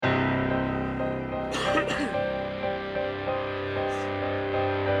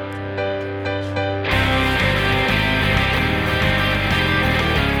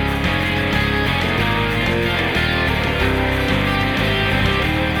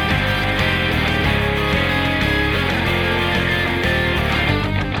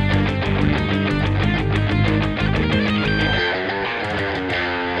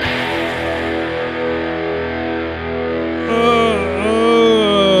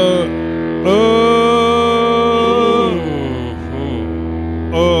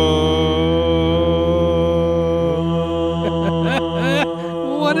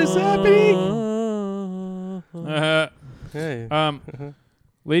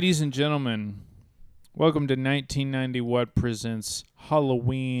Ladies and gentlemen, welcome to 1990 What presents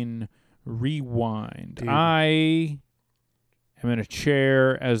Halloween Rewind. Dude. I am in a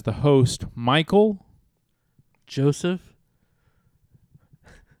chair as the host, Michael, Joseph.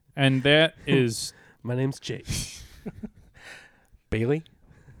 and that is My name's Jake. Bailey.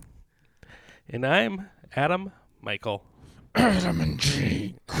 And I'm Adam Michael. Adam and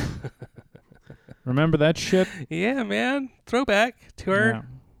Jake. Remember that shit? Yeah, man. Throwback to our Yeah,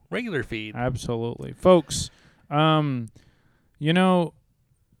 regular feed. absolutely. Folks, you know,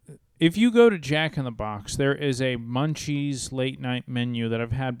 if you go to Jack in the Box, there is a Munchies late night menu that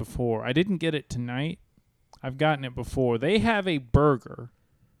I've had before. I didn't get it tonight. I've gotten it before. They have a burger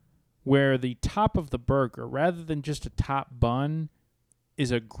where the top of the burger, rather than just a top bun,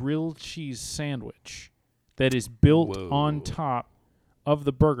 is a grilled cheese sandwich that is built Whoa. on top of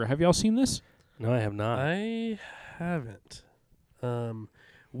the burger. Have y'all seen this? No, I have not. I haven't.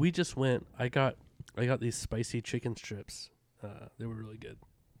 We just went. I got these spicy chicken strips. They were really good.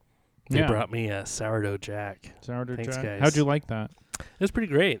 They Yeah. brought me a sourdough jack. Sourdough Thanks, Jack. guys. How'd you like that? It was pretty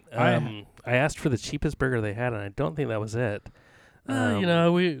great. I I asked for the cheapest burger they had, and I don't think that was it. We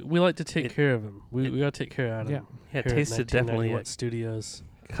like to take it- care of them. We got to take care of them. Yeah. Yeah, it tasted definitely What studios?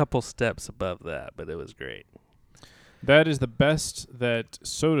 a couple steps above that, but it was great. That is the best that It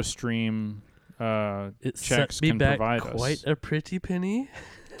SodaStream checks set me can back provide quite us. a pretty penny.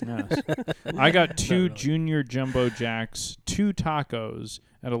 Yes. I got two No. Junior Jumbo Jacks, 2 tacos,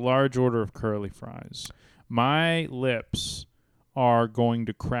 and a large order of curly fries. My lips are going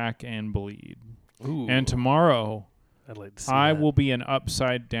to crack and bleed. Ooh, And tomorrow, I'd like to see I that. will be an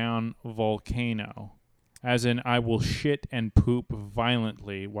upside-down volcano. As in, I will shit and poop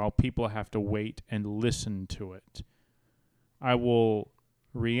violently while people have to wait and listen to it. I will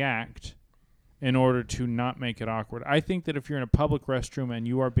react in order to not make it awkward. I think that if you're in a public restroom and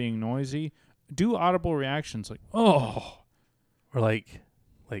you are being noisy, do audible reactions like, oh, Or like,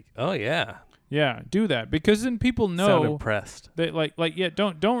 oh yeah, yeah, do that. Because then people sound know impressed. that, yeah,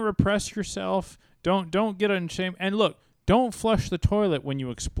 don't repress yourself. Don't get ashamed. And look, don't flush the toilet when you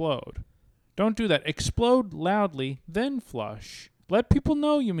explode. Don't do that. Explode loudly, then flush. Let people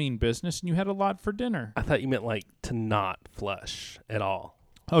know you mean business and you had a lot for dinner. I thought you meant like to not flush at all.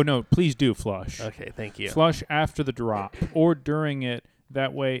 Oh, no, please do flush. Okay, thank you. Flush after the drop or during it.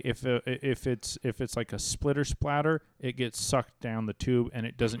 That way, if it's like a splitter splatter, it gets sucked down the tube and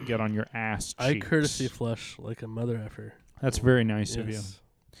it doesn't get on your ass I cheeks. courtesy flush like a mother effer. That's very nice of you. Yes.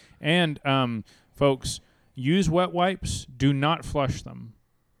 And, folks, use wet wipes. Do not flush them.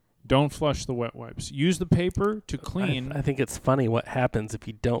 Don't flush the wet wipes. Use the paper to clean. I think it's funny what happens if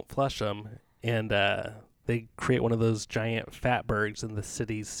you don't flush them, and they create one of those giant fatbergs in the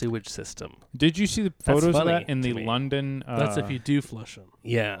city's sewage system. Did you see the That's photos of funny that in to the me. London? That's if you do flush them.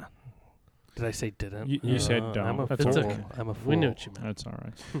 Yeah. Did I say didn't? You said don't. I'm a That's fool. okay. I'm a fool. We knew what you meant. That's all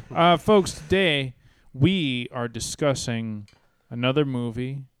right. Folks, today we are discussing another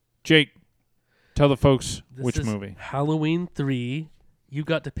movie. Jake, tell the folks This which is movie. Halloween 3. You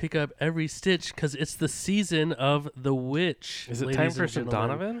got to pick up every stitch because it's the season of the witch. Is it ladies time and for some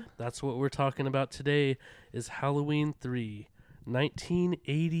gentlemen. Donovan? That's what we're talking about today. Is Halloween 3,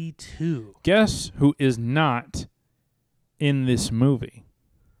 1982. Guess who is not in this movie?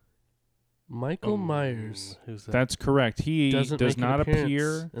 Michael Myers Who's that? That's correct. He doesn't does make an not appearance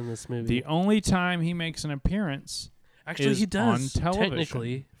appear. in this movie. The only time he makes an appearance Actually, is he does on television.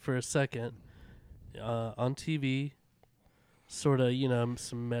 technically for a second on TV. Sort of,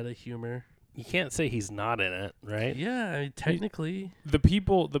 some meta humor. You can't say he's not in it, right? Yeah, I mean, technically. the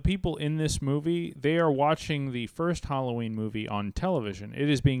people in this movie, they are watching the first Halloween movie on television. It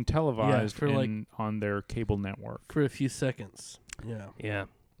is being televised for on their cable network. For a few seconds. Yeah. Yeah.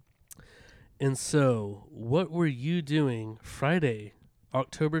 And so, what were you doing Friday,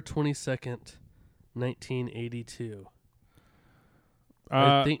 October 22nd, 1982?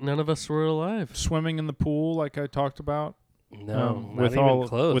 I think none of us were alive. Swimming in the pool, like I talked about. No, not with even all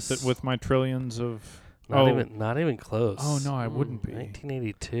close. with my trillions of. not even close. Oh no, I wouldn't be.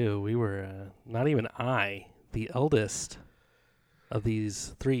 1982. We were not even the eldest of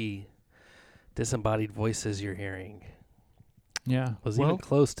these 3 disembodied voices you're hearing, Yeah. was Well- even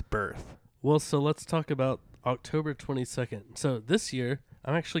close to birth. Well, so let's talk about October 22nd. So this year,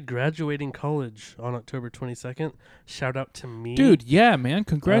 I'm actually graduating college on October 22nd. Shout out to me. Dude, yeah, man.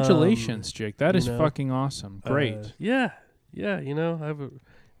 Congratulations, Jake. That you is know, fucking awesome. Great. Yeah, I have a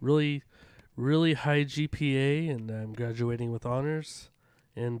really, really high GPA, and I'm graduating with honors,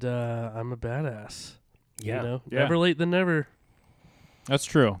 and I'm a badass. Yeah. Yeah. Never late than never. That's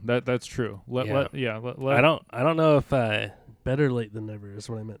true. That's true. Yeah. Let I don't know if Better late than never is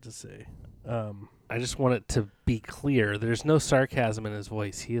what I meant to say. I just want it to be clear. There's no sarcasm in his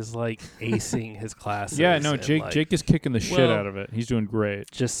voice. He is like acing his classes. Yeah, no, and, Jake like, Jake is kicking the shit Well, out of it. He's doing great.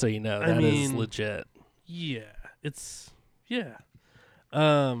 Just so you know, I that is mean- legit. Yeah, it's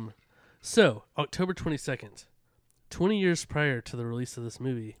So October 22nd, 20 years prior to the release of this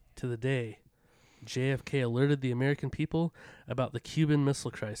movie, to the day, JFK alerted the American people about the Cuban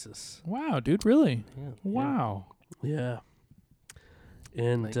Missile Crisis. Wow, dude, really? Yeah. Wow. Yeah.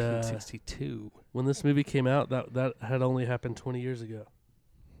 And 1962. when this movie came out, that had only happened 20 years ago.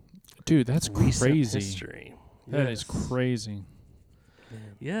 Dude, that's Recent crazy. history. That is Yes. crazy.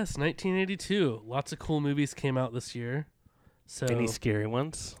 Man. Yes, 1982. Lots of cool movies came out this year. So Any scary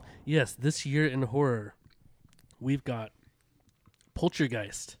ones? yes, this year in horror, we've got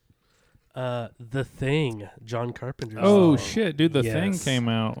Poltergeist, The Thing, John Carpenter. Oh, Oh, shit, dude, the thing yes. came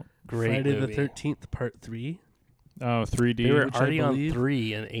out. Great Friday movie. the 13th, Part 3 Oh, 3D. They were which I already on believe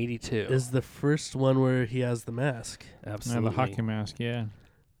 3 in 82. is the first one where he has the mask. Yeah, Absolutely. the hockey mask, yeah.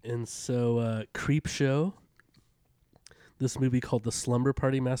 And so, Creep Show, this movie called The Slumber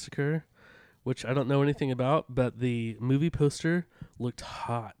Party Massacre, which I don't know anything about, but the movie poster looked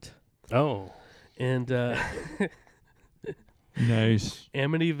hot. Oh. And Nice.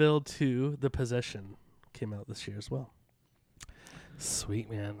 Amityville 2, The Possession, came out this year as well. Sweet,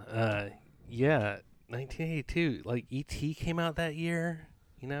 man. Yeah, 1982. Like, E.T. came out that year,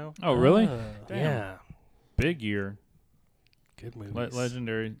 you know? Oh, really? Ah. Yeah. Big year. Good movies.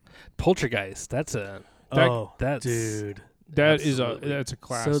 Legendary. Poltergeist. That's a... that's- dude. Absolutely. That's a So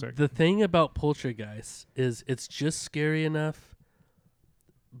classic. the thing about Poltergeist is it's just scary enough,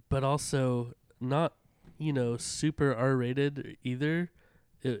 but also not, super R-rated either.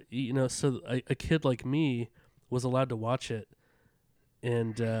 So a kid like me was allowed to watch it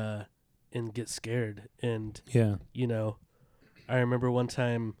and get scared. And yeah. I remember one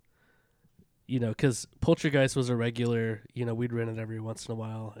time, because Poltergeist was a regular, we'd rent it every once in a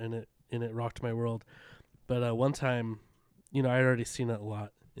while, and it rocked my world. But one time, I'd already seen it a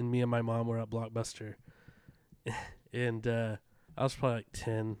lot, and me and my mom were at Blockbuster, and I was probably like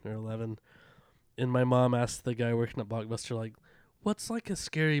 10 or 11, and my mom asked the guy working at Blockbuster, like, what's like a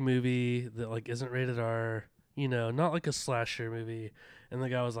scary movie that like isn't rated R, not like a slasher movie, and the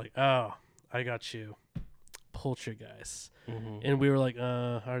guy was like, oh, I got you, Poltergeist. Mhm. And we were like,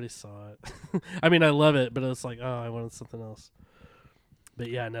 I already saw it. I mean, I love it, but it's like, oh, I wanted something else. But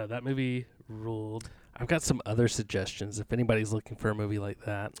yeah, no, that movie ruled. I've got some other suggestions if anybody's looking for a movie like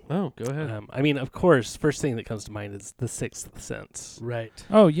that. Oh, go ahead. I mean, of course, first thing that comes to mind is The Sixth Sense. Right.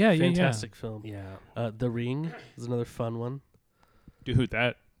 Oh, yeah, yeah, Fantastic film. Yeah. The Ring is another fun one. yeah. Dude,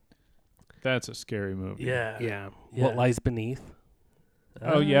 that's a scary movie. Yeah. Yeah. Yeah. What Lies Beneath?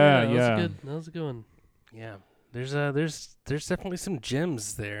 Oh, yeah, that was yeah. good. That was a good one. Yeah. There's definitely some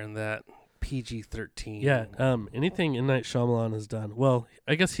gems there in that PG-13. Yeah. Anything M. Night Shyamalan has done. Well,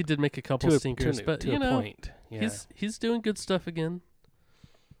 I guess he did make a couple stinkers, but to a point. Yeah. he's doing good stuff again.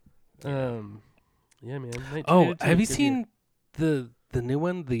 Yeah, man. Oh, 1982, have you good seen the new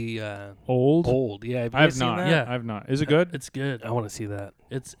one? The Old? Old. Yeah. Have you I have guys seen not. that? Yeah. I've not. Is it year. good? It's good. I want to see that.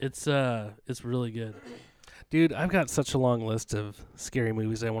 It's really good. Dude, I've got such a long list of scary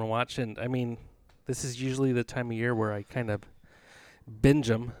movies I want to watch, and I mean, this is usually the time of year where I kind of binge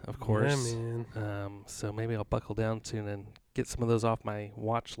them, of course. Yeah, man. So maybe I'll buckle down soon and get some of those off my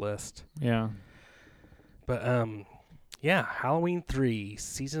watch list. Yeah. But yeah, Halloween 3,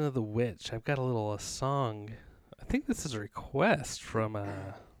 Season of the Witch. I've got a little song. I think this is a request from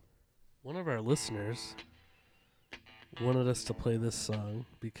One of our listeners wanted us to play this song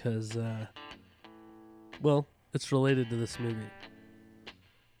because, well, it's related to this movie.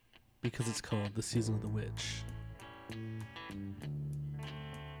 Because it's called The Season of the Witch.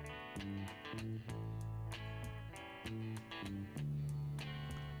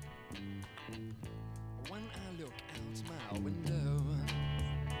 When I look out my window,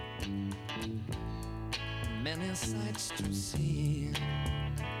 many sights to see.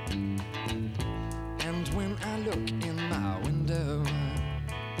 And when I look in my window,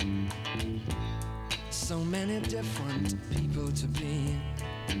 so many different people to be,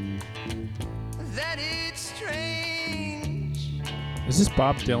 that it's strange, Is this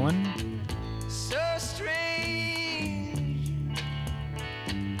Bob Dylan? so strange.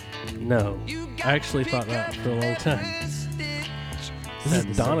 No. You I actually thought that for a long time. This Sad to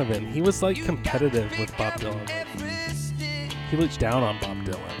is say. Donovan. He was like competitive with Bob Dylan. He looked down on Bob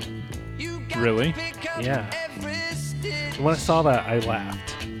Dylan. Really? Yeah. When I saw that, I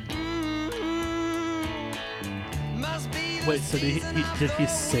laughed. Wait, so did he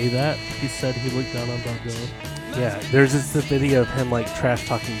say that? He said he looked down on Bob Dylan? Yeah, there's this video of him like trash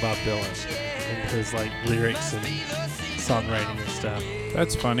talking Bob Dylan and his like lyrics and songwriting and stuff.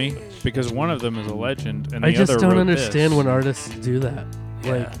 That's funny because one of them is a legend, and I the just other don't wrote understand this. when artists do that.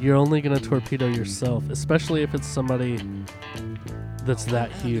 Yeah. Like, you're only going to torpedo yourself, especially if it's somebody that's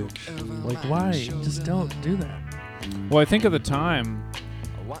that huge. Like, why? Just don't do that. Well, I think at the time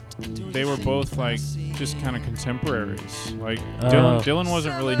they were both like just kind of contemporaries. Like Dylan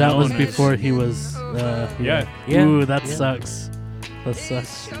wasn't really That known was as- before he was. Yeah. Yeah. Ooh, that Yeah. sucks. That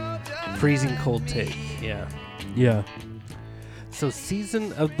sucks. Freezing cold take. Yeah. Yeah. So,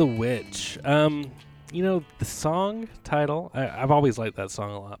 Season of the Witch. You know, the song title, I've always liked that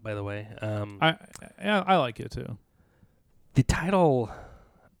song a lot, by the way. I like it too. The title,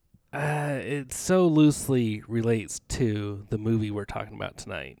 it so loosely relates to the movie we're talking about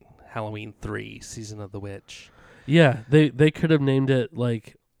tonight, Halloween 3, Season of the Witch. Yeah, they could have named it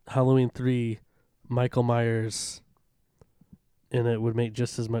like Halloween 3 Michael Myers, and it would make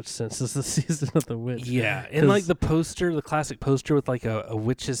just as much sense as the Season of the Witch. Yeah, and like 'Cause- the poster, the classic poster with like a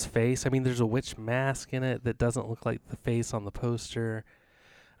witch's face. I mean, there's a witch mask in it that doesn't look like the face on the poster.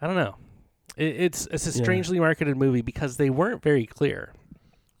 I don't know. It's a Yeah. strangely marketed movie because they weren't very clear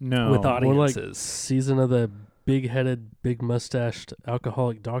No. with More like audiences. Season of the big-headed, big-mustached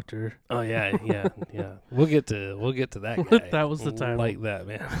alcoholic doctor. Oh yeah. We'll get to that guy. That was the title. Like that,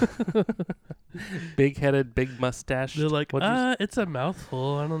 man. Big-headed, big mustache. They're like, What'd you it's a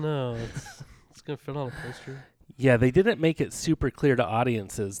mouthful. I don't know. It's gonna fit on a poster. Yeah, they didn't make it super clear to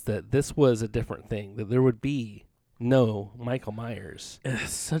audiences that this was a different thing, that there would be no Michael Myers.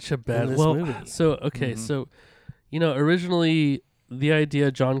 It's such a bad this well. movie. So okay, Mhm. so originally the idea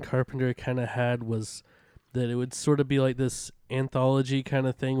John Carpenter kind of had was that it would sort of be like this anthology kind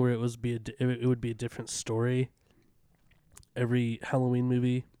of thing where it would be a different story every Halloween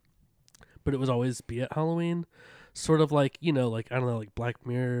movie, but it would always be at Halloween, sort of like like I don't know, like Black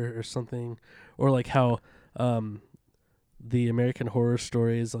Mirror or something, or like how the American Horror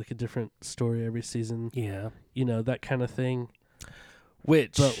Story is like a different story every season, Yeah. that kind of thing.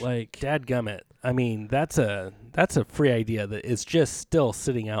 Which, But like, dadgummit, I mean, that's a free idea that is just still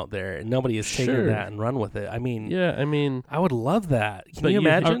sitting out there, and nobody has taken Sure. that and run with it. I mean, yeah, I mean, I would love that. Can But you you-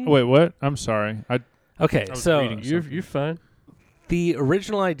 imagine? Wait, what? I'm sorry. Okay, I was so reading you're fine. the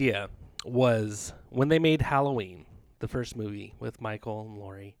original idea was when they made Halloween, the first movie with Michael and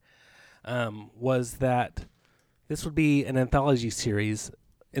Laurie, was that this would be an anthology series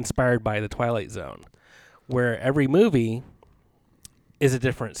inspired by The Twilight Zone, where every movie is a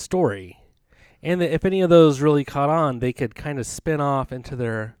different story. And that if any of those really caught on, they could kind of spin off into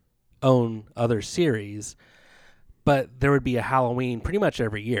their own other series, but there would be a Halloween pretty much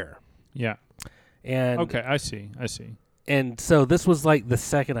every year. Yeah. And Okay, I see. and so this was like the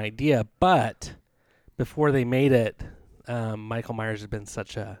second idea, but before they made it, Michael Myers had been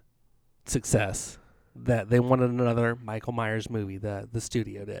such a success that they wanted another Michael Myers movie. The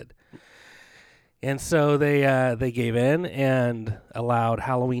studio did, and so they gave in and allowed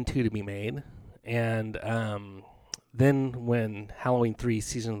Halloween 2 to be made. And then when Halloween 3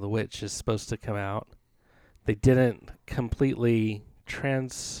 Season of the Witch is supposed to come out, they didn't completely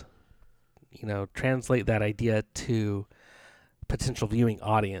translate that idea to potential viewing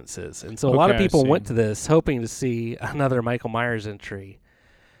audiences. And so a lot of Okay, I people see. went to this hoping to see another Michael Myers entry,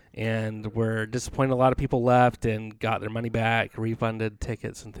 and were disappointed. A lot of people left and got their money back, refunded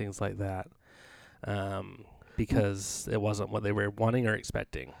tickets and things like that, because it wasn't what they were wanting or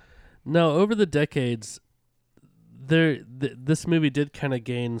expecting. No, over the decades, this movie did kind of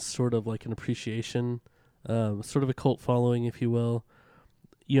gain sort of like an appreciation, sort of a cult following, if you will.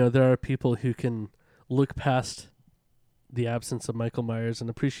 There are people who can look past the absence of Michael Myers and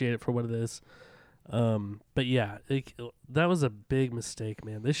appreciate it for what it is. But yeah, that was a big mistake,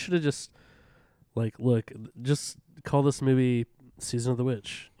 man. They should have just just call this movie Season of the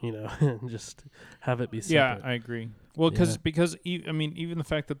Witch, and just have it be separate. Yeah, I agree. Well, Yeah. because even the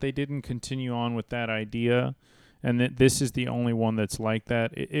fact that they didn't continue on with that idea, and that this is the only one that's like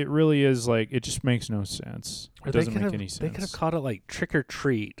that, it really is like it just makes no sense. It doesn't make any sense. They could have called it like Trick or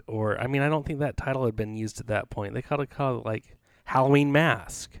Treat, or I mean, I don't think that title had been used at that point. They could have called it like Halloween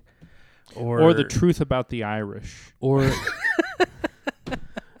Mask, or The Truth About the Irish. or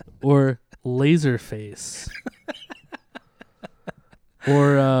Laserface,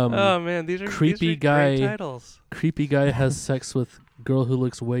 or oh man, these are creepy these are great guy- titles. creepy guy has sex with girl who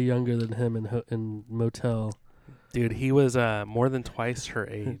looks way younger than him in motel. Dude, he was more than twice her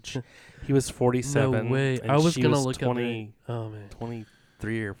age. He was 47. No way. and I was she gonna was look 20, up. Oh man.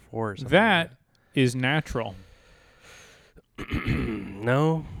 23 or 4 or something. That is natural.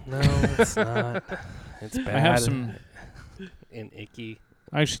 no, it's not. It's bad. I have some. and icky.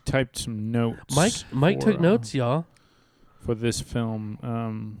 I actually typed some notes. Mike for, took notes, y'all. for this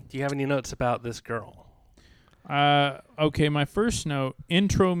film. Do you have any notes about this girl? Okay, my first note: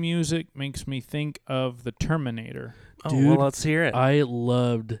 intro music makes me think of the Terminator. Oh, Dude, well, let's hear it. I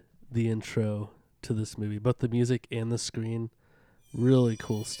loved the intro to this movie, both the music and the screen. Really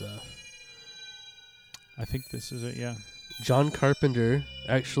cool stuff. I think this is it. Yeah. John Carpenter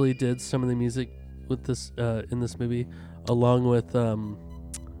actually did some of the music with this in this movie, along with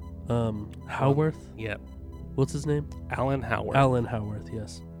Howarth. Yep. What's his name? Alan Howard. Alan Howarth.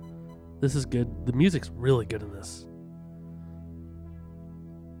 Yes. This is good. The music's really good in this.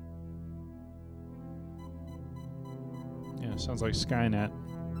 Yeah, sounds like Skynet.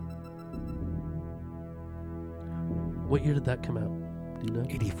 What year did that come out? Do you know?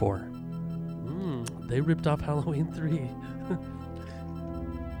 84. They ripped off Halloween 3.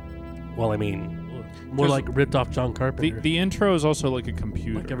 Well, I mean, More 'Cause like ripped off John Carpenter. The intro is also like a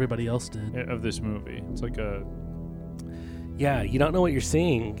computer like everybody else did. of this movie. It's like a yeah, you don't know what you're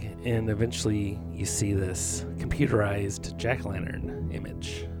seeing, and eventually you see this computerized jack-o'-lantern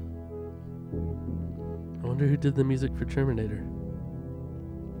image. I wonder who did the music for Terminator.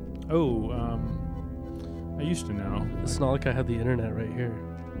 I used to know. It's not like I had the internet right here.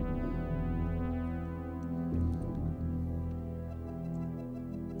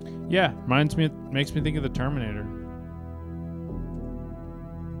 Yeah, makes me think of the Terminator.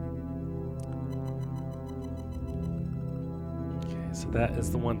 Okay, so that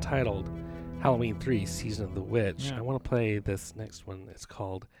is the one titled Halloween 3 Season of the Witch. Yeah. I want to play this next one. It's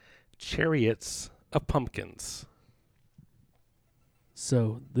called Chariots of Pumpkins.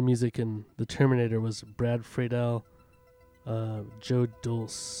 So the music in the Terminator was Brad Friedel, Joe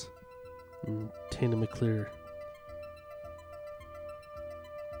Dulce, and Tana McClure.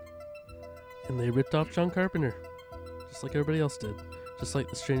 And they ripped off John Carpenter, just like everybody else did, just like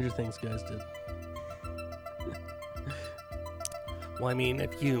the Stranger Things guys did. Well, I mean,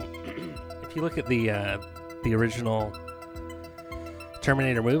 if you look at the original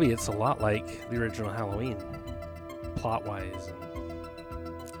Terminator movie, it's a lot like the original Halloween, plot-wise.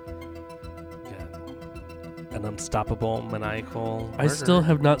 And an unstoppable, maniacal I murderer. still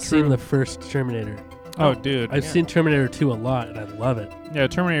have not True. seen the first Terminator. Oh, dude. I've seen Terminator 2 a lot, and I love it. Yeah,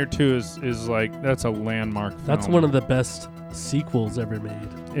 Terminator 2 is like that's a landmark film. That's one of the best sequels ever made.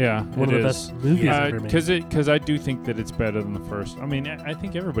 yeah, One it of the is. best movies ever made. Because I do think that it's better than the first. I mean, I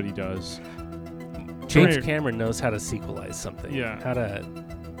think everybody does. James Terminator- Cameron knows how to sequelize something. Yeah. How to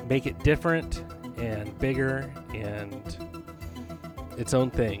make it different and bigger and its own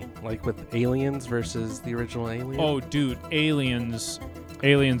thing. Like with Aliens versus the original Alien. Oh, dude, Aliens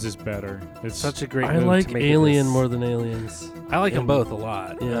is better. It's such a great I move like to make Alien this. more than Aliens. I like them and- both a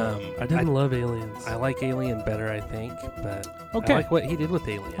lot. Yeah, I didn't love Aliens. I like Alien better, I think, but Okay. I like what he did with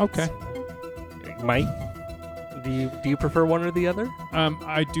Aliens. Okay. Mike, do you prefer one or the other?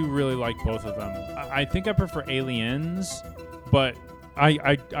 I do really like both of them. I think I prefer Aliens, but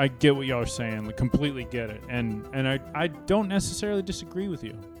I get what y'all are saying. Like, completely get it, and I don't necessarily disagree with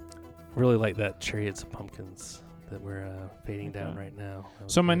you. Really like that Chariots of Pumpkins that we're fading down Okay. right now. That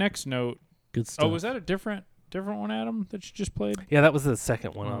was So my great. next note. Good stuff. Oh, was that a different one, Adam, that you just played? Yeah, that was the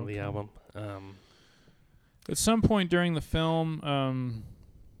second one Oh, on the okay. album. At some point during the film,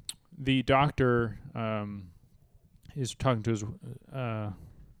 the doctor is talking to his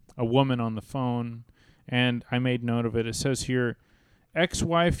a woman on the phone, and I made note of it. It says here,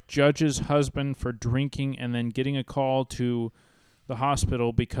 ex-wife judges husband for drinking and then getting a call to the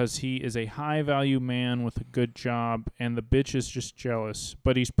hospital because he is a high-value man with a good job, and the bitch is just jealous,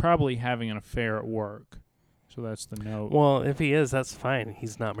 but he's probably having an affair at work. So that's the note. Well, if he is, that's fine.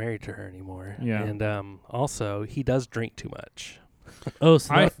 He's not married to her anymore. Yeah. And also, he does drink too much. Oh,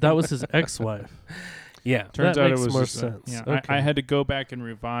 so I- that was his ex-wife. Yeah. Turns That out makes it was more just sense. yeah, Okay. I had to go back and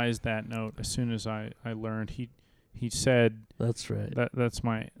revise that note as soon as I learned he said That's right. that's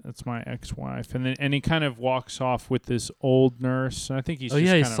my ex-wife, and then he kind of walks off with this old nurse. And I think he's Oh just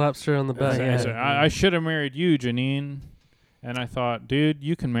yeah, he kind of slaps her on the back. saying, I should have married you, Janine. And I thought, dude,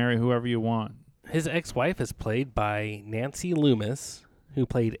 you can marry whoever you want. His ex-wife is played by Nancy Loomis, who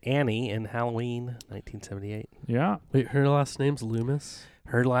played Annie in Halloween 1978. Yeah, Wait, her last name's Loomis?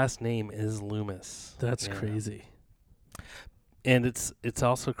 Her last name is Loomis. That's Yeah. crazy. And it's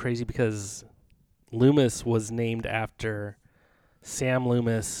also crazy because Loomis was named after Sam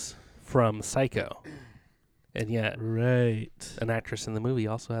Loomis from Psycho. And yet Right. an actress in the movie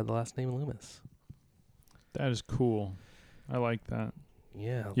also had the last name Loomis. that is cool. I like that.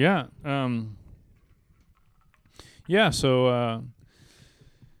 Yeah. Yeah. Yeah. So,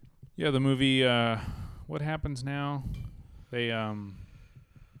 the movie what happens now? They're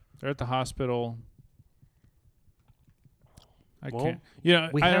at the hospital. I Well, can't. Yeah,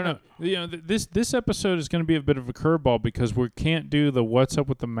 we I don't know. haven't- You know, this episode is going to be a bit of a curveball because we can't do the what's up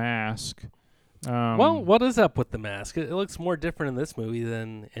with the mask. Well, what is up with the mask? It looks more different in this movie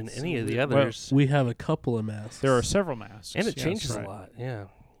than in any of the others. We have a couple of masks. there are several masks, And it yes, changes right. a lot, yeah.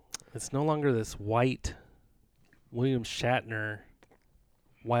 It's no longer this white William Shatner,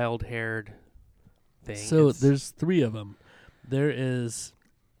 wild-haired thing. So It's- there's 3 of them. There is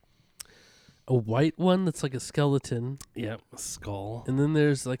a white one that's like a skeleton, Yep, a skull. and then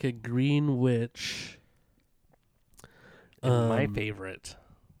there's like a green witch. And my favorite,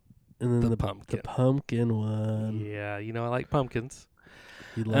 And then the the pumpkin. pumpkin one. Yeah, you know I like pumpkins.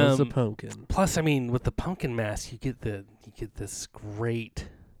 He loves a Um, pumpkin. Plus, I mean, with the pumpkin mask, you get this great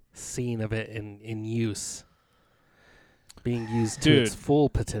scene of it in use, being used to its Dude, full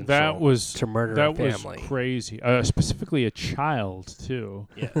potential. That was to murder that a family. was crazy. Specifically, a child too.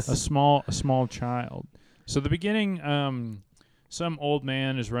 Yes. a small child. So the beginning, some old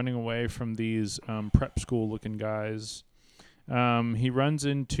man is running away from these prep school looking guys. He runs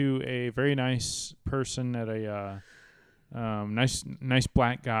into a very nice person at a nice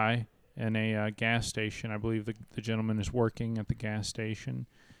black guy in a gas station. I believe the gentleman is working at the gas station,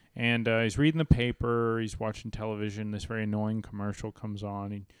 and he's reading the paper. He's watching television. This very annoying commercial comes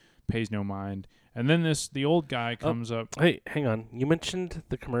on. He pays no mind, and then the old guy comes up. Hey, hang on. You mentioned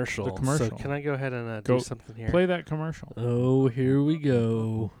the commercial. The commercial. So can I go ahead and Go do something here? Play that commercial. Oh, here we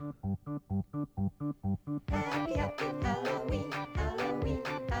go. Happy, happy Halloween, Halloween,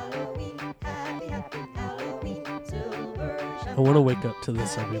 Halloween, happy, happy Halloween, silver I want to wake up to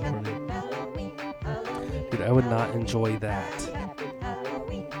this every morning. Halloween, Halloween, Dude, I would not enjoy that. happy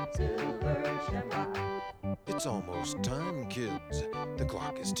Halloween, silver shamrock. It's almost time, kids. The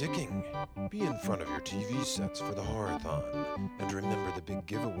clock is ticking. Be in front of your TV sets for the Horathon. And remember the big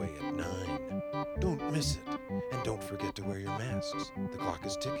giveaway at 9. Don't miss it. And don't forget to wear your masks. The clock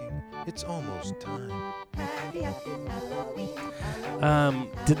is ticking. It's almost time. Happy, happy Halloween.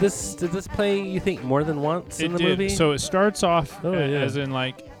 Did this play, you think, more than once in It the did. movie? So it starts off Oh, yeah. as in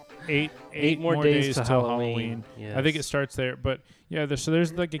like eight more days to till Halloween. I think it Yes. starts there, but yeah. So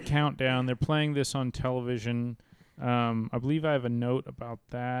there's like a countdown. They're playing this on television. I believe I have a note about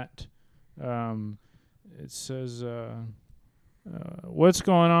that. It says, "What's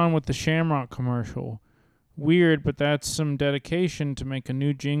going on with the Shamrock commercial? Weird, but that's some dedication to make a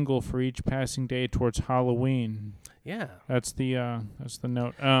new jingle for each passing day towards Halloween." Yeah. That's the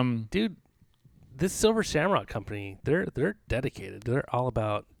note. Dude, this Silver Shamrock company, they're dedicated. They're all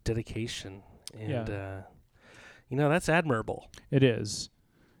about dedication. And that's admirable. It is.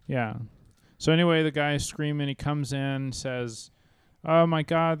 Yeah. So anyway, the guy's screaming. He comes in, says, "Oh my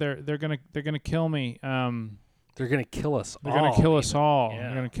God, they're gonna kill me. They're going to kill us They're all. gonna kill us even. all. Yeah.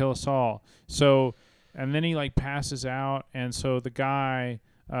 They're gonna kill us all." So, and then he like passes out, and so the guy,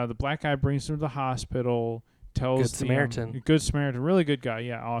 the black guy, brings him to the hospital. Tells Good the, Samaritan. Good Samaritan, really good guy.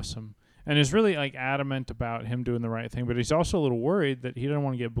 Yeah, awesome. And is really like adamant about him doing the right thing, but he's also a little worried that he doesn't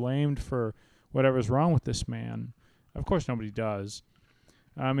want to get blamed for whatever's wrong with this man. Of course, nobody does.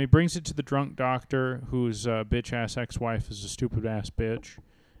 He brings it to the drunk doctor, whose bitch-ass ex-wife is a stupid-ass bitch.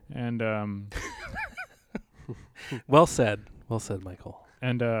 And Well said, Michael.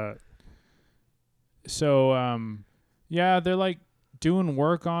 yeah, they're like doing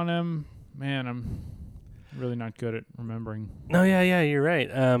work on him. Man, I'm really not good at remembering. No, yeah, you're right.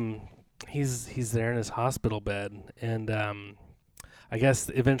 He's there in his hospital bed, and I guess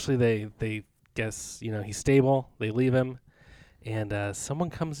eventually they guess he's stable. They leave him, and someone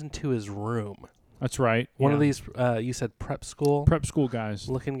comes into his room. That's right. One of yeah. these you said prep school prep school guys.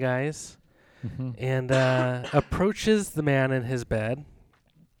 looking guys, Mm-hmm. and approaches the man in his bed,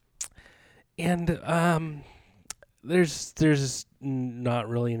 and there's not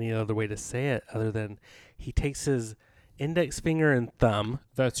really any other way to say it other than he takes his index finger and thumb.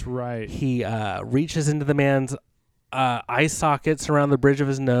 That's right. He reaches into the man's eye sockets around the bridge of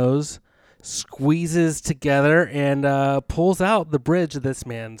his nose, squeezes together, and pulls out the bridge of this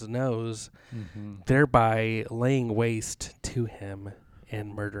man's nose, Mm-hmm. thereby laying waste to him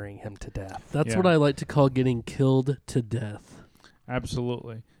and murdering him to death. That's Yeah. what I like to call getting killed to death.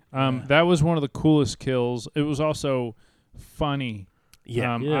 Absolutely. Yeah. That was one of the coolest kills. It was also funny.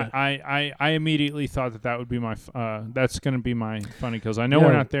 Yeah. Yeah. I immediately thought that would be my that's going to be my funny kills. I know we're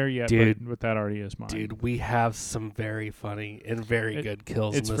Yeah. not there yet, Dude. but that already is mine. Dude, we have some very funny and very It- good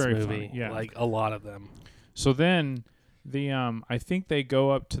kills in it's this very movie. funny, yeah. Like a lot of them. So then the I think they go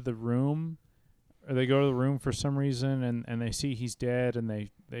up to the room, or they go to the room for some reason, and they see he's dead, and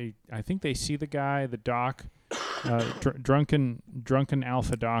I think they see the guy, the doc, drunken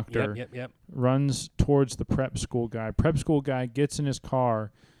alpha doctor, Yep. runs towards the prep school guy. Prep school guy gets in his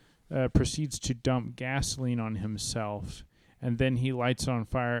car, proceeds to dump gasoline on himself, and then he lights it on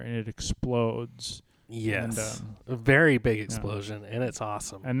fire and it explodes. Yes. A very big explosion, and it's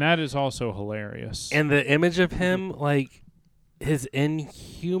awesome. And that is also hilarious. And the image of him, like his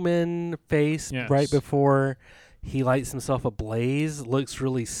inhuman face Yes. right before he lights himself ablaze, looks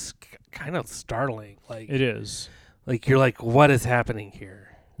really kind of startling. Like it is. like you're like, what is happening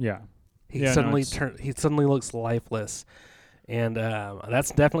here? Yeah. He Yeah, no, suddenly it's- he suddenly looks lifeless, and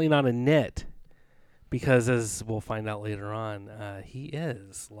that's definitely not a nit, because as we'll find out later on, he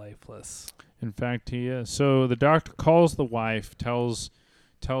is lifeless. In fact, he is. So the doctor calls the wife, tells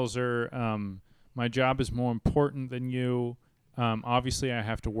her, my job is more important than you. Obviously, I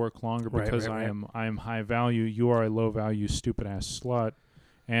have to work longer Right, because right. I am high value. You are a low value, stupid ass slut.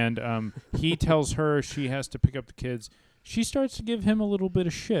 And he tells her she has to pick up the kids. She starts to give him a little bit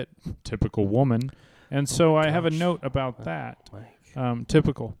of shit. Typical woman. And so I have a gosh. note about that. Like,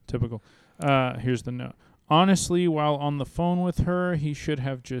 Typical. Here's the note. Honestly, while on the phone with her, he should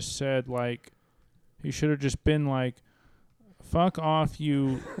have just said, like, he should have just been like, fuck off,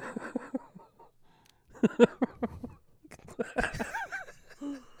 you.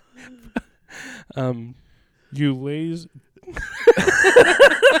 You lazy.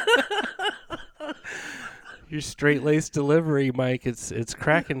 your straight laced delivery, Mike. It's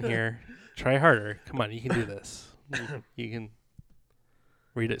cracking here. Try harder. Come on, you can do this. You can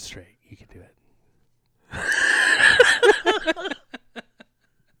read it straight. You can do it.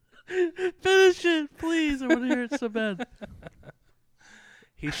 Finish it, please. I want to hear it so bad.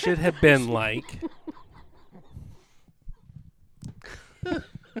 He should have been like.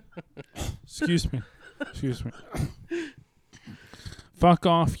 Excuse me. Fuck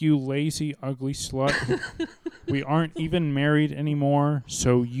off, you lazy, ugly slut. We aren't even married anymore,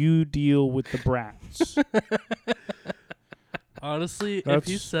 so you deal with the brats. Honestly, if That's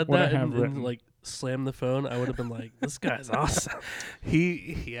you said what I that have and written. like slammed the phone, I would have been like, "This guy's awesome."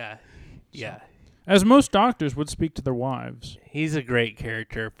 Yeah. As most doctors would speak to their wives. He's a great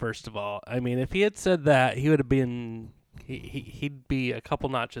character, first of all. I mean, if he had said that, he would have been... He'd be a couple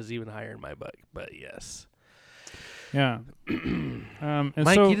notches even higher in my book, but yes. Yeah. And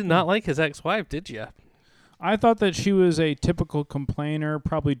Mike, so you did not like his ex-wife, did you? I thought that she was a typical complainer,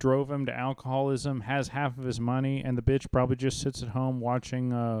 probably drove him to alcoholism, has half of his money, and the bitch probably just sits at home watching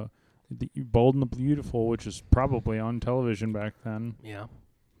the Bold and the Beautiful, which is probably on television back then. Yeah.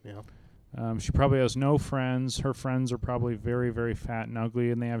 She probably has no friends. Her friends are probably very, very fat and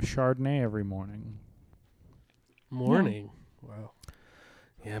ugly, and they have Chardonnay every morning. Morning. Wow,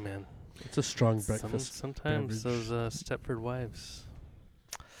 Yeah, man. it's a strong breakfast. Sometimes beverage. those Stepford wives.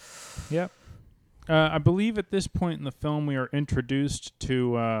 Yep. I believe at this point in the film we are introduced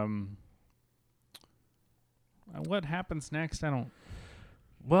to what happens next. I don't.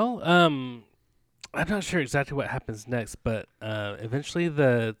 Well, I'm not sure exactly what happens next, but eventually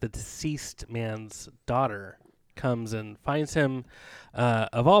the deceased man's daughter comes and finds him,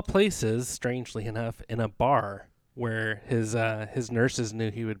 of all places, strangely enough, in a bar where his nurses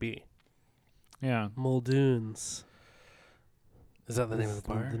knew he would be. Yeah. Muldoon's. Is that the name of the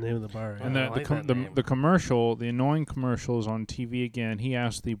bar? The name of the bar. And I the like that name. the commercial, the annoying commercial is on TV again. He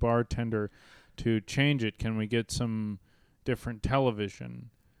asked the bartender to change it. Can we get some different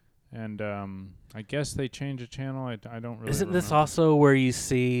television? And I guess they changed the channel. I don't really. Isn't this remember. also where you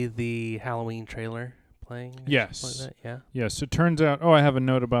see the Halloween trailer playing? or Yes. something like that? Yeah. Yes, it turns out. Oh, I have a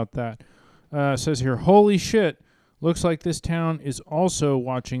note about that. It says here, holy shit! Looks like this town is also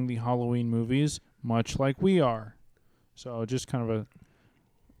watching the Halloween movies, much like we are. So just kind of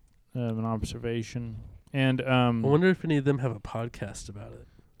an observation. And I wonder if any of them have a podcast about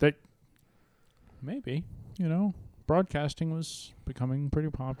it. maybe, broadcasting was becoming pretty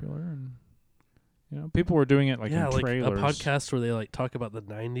popular, and people were doing it like yeah, in like trailers. a podcast where they like talk about the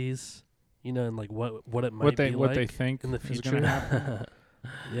 '90s, and like what it might what be like they think in the is future. gonna happen.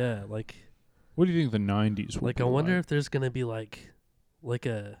 Yeah, like What do you think the '90s would like be I wonder like? if there's gonna be like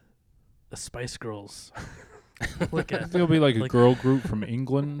a Spice Girls, like a There'll be like a like- girl group from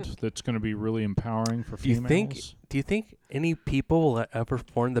England that's going to be really empowering for Do you females. Do you think any people will ever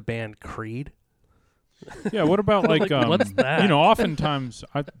form the band Creed? Yeah, what about like, Like, what's that? oftentimes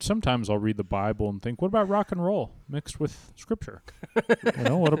sometimes I'll read the Bible and think, what about rock and roll mixed with scripture?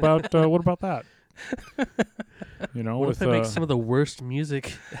 What about that? what if they make some of the worst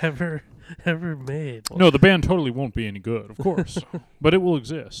music ever made? No, the band totally won't be any good, of course, but it will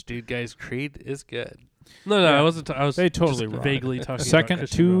exist. Dude, guys, Creed is good. No, Yeah. I wasn't. I was They totally just rock. vaguely talking Second about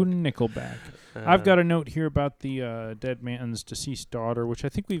to Christian rock. Nickelback. I've got a note here about the dead man's deceased daughter, which I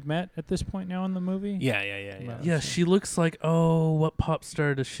think we've met at this point now in the movie. Yeah. Yeah, she looks like. Oh, what pop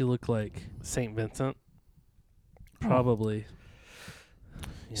star does she look like? Saint Vincent. Probably.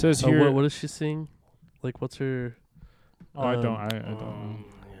 Yeah. Says Oh, here. what does she sing? Like, what's her? Oh, I don't. um, I don't know.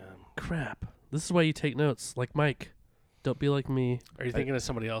 Yeah. Crap. This is why you take notes, like Mike. Don't be like me. Are you thinking of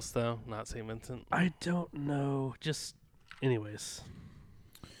somebody else though? Not Saint Vincent. I don't know. Just, anyways.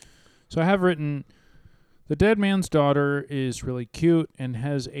 So I have written, the dead man's daughter is really cute and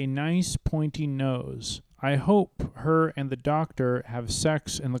has a nice pointy nose. I hope her and the doctor have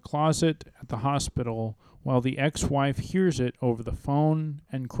sex in the closet at the hospital while the ex-wife hears it over the phone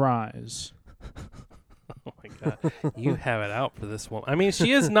and cries. Oh my god, you have it out for this woman. I mean,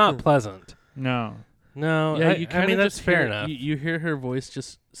 she is not pleasant. No. No, Yeah, I mean that's fair enough. You hear her voice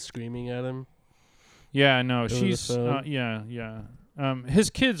just screaming at him. Yeah, no, the she's phone. yeah. His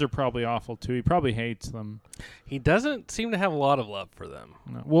kids are probably awful too. He probably hates them. He doesn't seem to have a lot of love for them.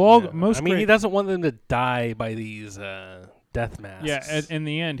 No. Well, all Yeah. most I mean, he great- doesn't want them to die by these death masks. yeah. In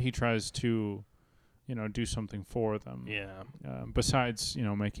the end, he tries to, do something for them. Yeah. Besides,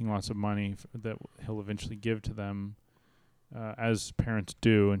 making lots of money that he'll eventually give to them, as parents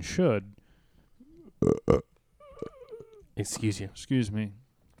do and should. Excuse you. Excuse me.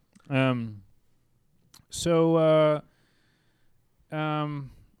 So,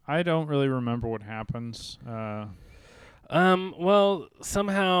 I don't really remember what happens. Well,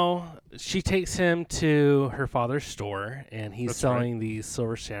 somehow she takes him to her father's store, and he's That's selling these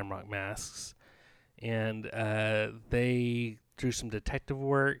silver shamrock masks. And they, through some detective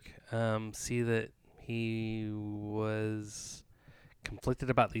work, see that he was conflicted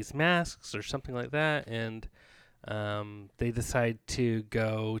about these masks or something like that, and they decide to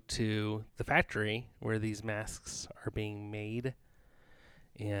go to the factory where these masks are being made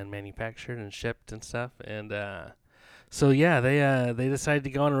and manufactured and shipped and stuff. And so yeah, they decided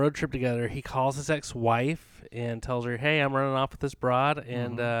to go on a road trip together. He calls his ex-wife and tells her, "Hey, I'm running off with this broad,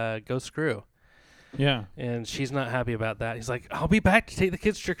 and go screw." Yeah. And she's not happy about that. He's like, "I'll be back to take the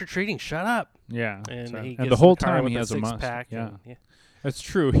kids trick or treating. Shut up." Yeah. And So- he and gets the in whole car time with he a has a must. six-pack Yeah. and- yeah. That's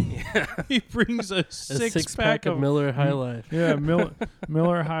true. He brings a six pack of Miller High Life. Yeah,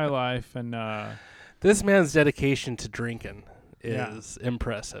 Miller High Life, and This man's dedication to drinking Yeah. is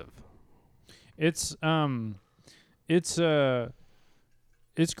impressive. it's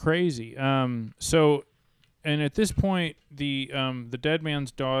crazy. So, and at this point, the dead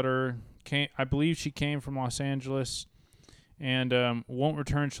man's daughter came. I believe she came from Los Angeles, and won't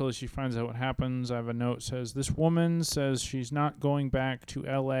return until she finds out what happens. I have a note that says this woman says she's not going back to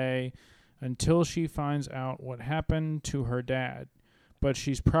L.A. until she finds out what happened to her dad. But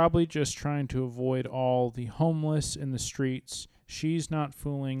she's probably just trying to avoid all the homeless in the streets. She's not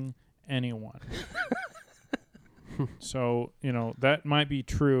fooling anyone. So, that might be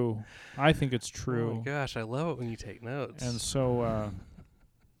true. I think it's Oh true. my gosh, I love it when you take notes. And so I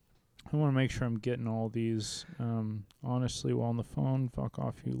want to make sure I'm getting all these. Honestly, while on the phone, fuck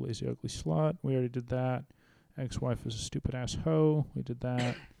off, you lazy, ugly slut. We already did that. Ex-wife is a stupid ass hoe. We did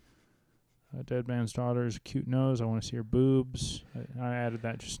that. Dead man's daughter is a cute nose. I want to see her boobs. I added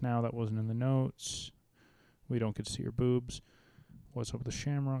that just now. That wasn't in the notes. We don't get to see her boobs. What's up with the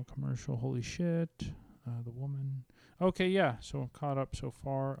Shamrock commercial? Holy shit. The woman. Okay, yeah. So caught up so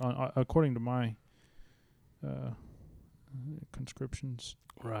far, according to my conscriptions.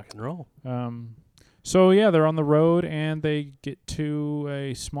 rock and roll. So yeah, they're on the road and they get to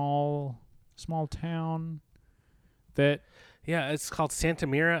a small town that. Yeah, it's called Santa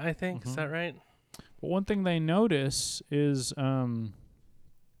Mira, I think. Is Mhm. that right? But one thing they notice is a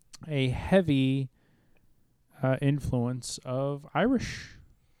heavy influence of Irish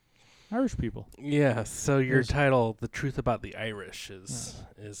people. Yeah. So your There's- title, "The Truth About the Irish," is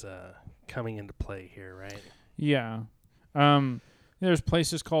coming into play here, right? Yeah. There's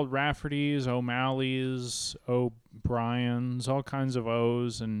places called Rafferty's, O'Malley's, O'Brien's, all kinds of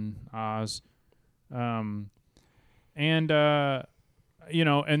O's and O's. And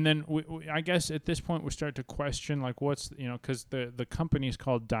then we, I guess at this point we start to question, like, what's, because the company is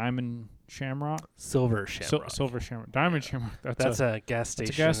called Diamond Shamrock. Silver Shamrock. Silver Shamrock. Diamond Shamrock. That's a gas that's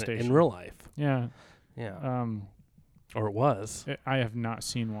a station, gas in station. real life. Yeah. Yeah. Or it was. I have not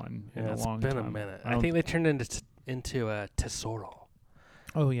seen one in Yeah, a it's long been time. a minute. I I don't think they turned into a Tesoro.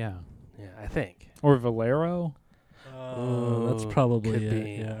 Oh, yeah. Yeah, I think. Or Valero. That's Ooh, probably could it.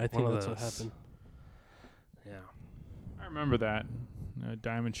 be Yeah, I one think of that's what those. happened. Yeah. I remember that.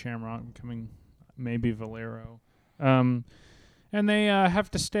 Diamond Shamrock becoming maybe Valero. And they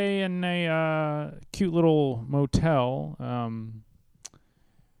have to stay in a cute little motel.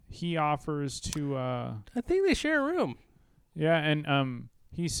 He offers to, I think they share a room. yeah, and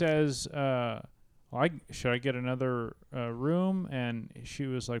he says, should I get another room? And she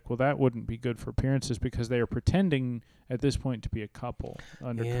was like, well, that wouldn't be good for appearances because they are pretending at this point to be a couple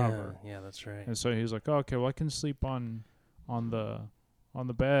undercover. Yeah, that's right. And so he was like, oh, okay, well, I can sleep on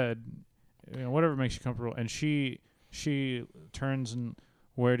the bed, whatever makes you comfortable. And she turns and,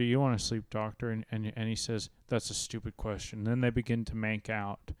 where do you want to sleep, doctor? And he says, that's a stupid question. And then they begin to make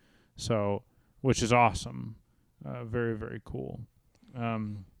out, so, which is awesome, very, very cool.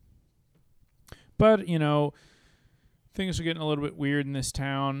 But things are getting a little bit weird in this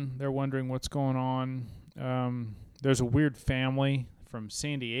town. They're wondering what's going on. There's a weird family from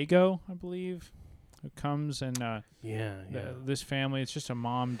San Diego, I believe, who comes and this family, it's just a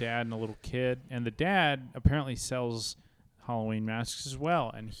mom, dad, and a little kid. And the dad apparently sells Halloween masks as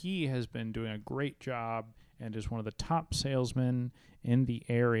well. And he has been doing a great job and is one of the top salesmen in the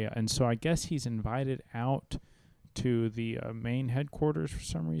area. And so I guess he's invited out to the main headquarters for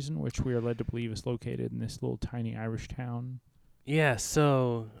some reason, which we are led to believe is located in this little tiny Irish town. Yeah,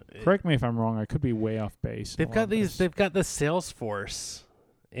 so Correct me if I'm wrong. I could be way off base. they've got this sales force,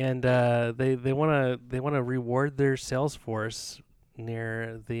 and they want to reward their sales force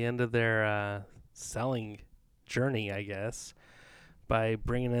near the end of their selling journey, I guess, by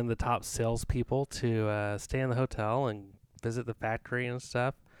bringing in the top salespeople to stay in the hotel and visit the factory and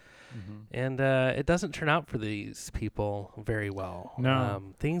stuff. And it doesn't turn out for these people very well. No.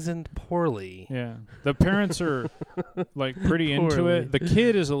 Things end poorly. Yeah. The parents are like pretty into Poorly. it. The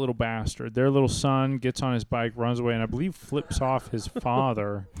kid is a little bastard. Their little son gets on his bike, runs away, and I believe flips off his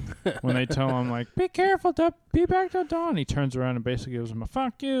father when they tell him, like, be careful, be back till dawn. He turns around and basically gives him a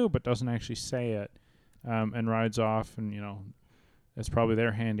fuck you, but doesn't actually say it, and rides off, and, it's probably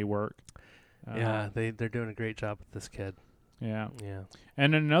their handiwork. Yeah, they're doing a great job with this kid. Yeah. Yeah.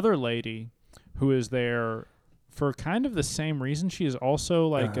 And another lady who is there for kind of the same reason. She is also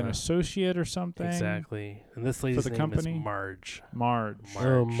like an associate or something. Exactly. And this lady's the name company? is Marge. Marge.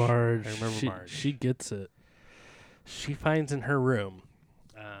 Oh, Marge. I remember Marge. She gets it. She finds in her room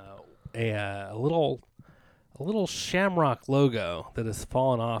a little shamrock logo that has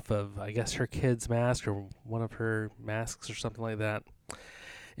fallen off of, I guess, her kid's mask or one of her masks or something like that.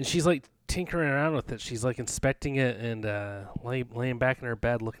 And she's like tinkering around with it. She's like inspecting it and laying back in her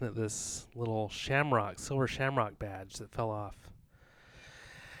bed looking at this little silver shamrock badge that fell off.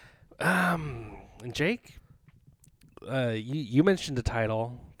 And Jake, you mentioned the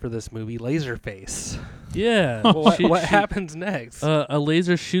title for this movie, Laserface. Yeah. What happens next? A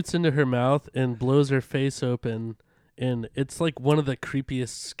laser shoots into her mouth and blows her face open, and it's like one of the creepiest,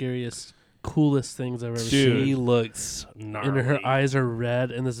 scariest, coolest things I've ever seen. She looks gnarly. And her eyes are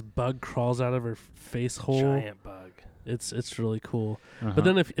red, and this bug crawls out of her face hole. Giant bug. It's really cool. Uh-huh. But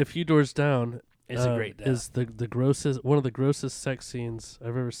then a few doors down It's a great death. is the grossest, one of the grossest sex scenes I've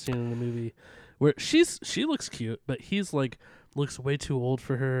ever seen in a movie, where she looks cute, but he's like looks way too old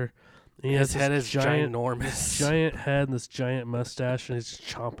for her. And he His has head this is giant ginormous. giant head and this giant mustache, and he's just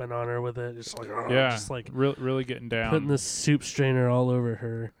chomping on her with it, just like just like really getting down. putting this soup strainer all over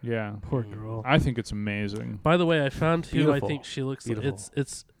her. Yeah. Poor girl. I think it's amazing. By the way, I found who I Beautiful. think she looks like. Beautiful.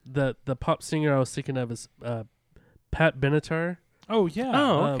 It's the pop singer I was thinking of is Pat Benatar. Oh, yeah.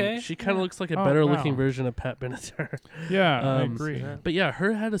 Oh, okay. She kind of Yeah. looks like a Oh, better wow. looking version of Pat Benatar. Yeah, I Um, agree. But yeah,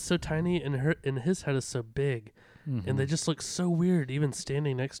 her head is so tiny and his head is so big, and they just look so weird even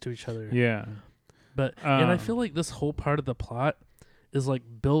standing next to each other. Yeah. But and I Um, feel like this whole part of the plot is like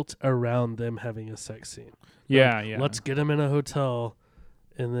built around them having a sex scene. Yeah, yeah. Let's get them in a hotel,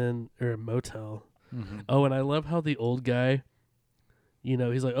 and then or a motel. Mhm. Oh, and I love how the old guy,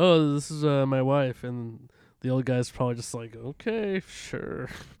 he's like, "Oh, this is my wife," and the old guy's probably just like, "Okay, sure."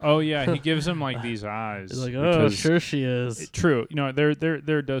 Oh, yeah. He gives him like these eyes. He's like, "Oh, because sure she is." True.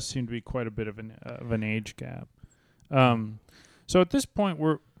 There does seem to be quite a bit of an age gap. So at this point,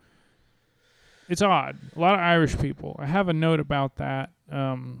 it's odd. A lot of Irish people. I have a note about that.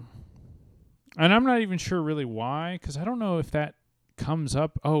 And I'm not even sure really why, because I don't know if that comes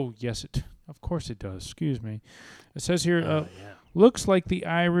up. Oh, yes, of course it does. Excuse me. It says here, Yeah. looks like the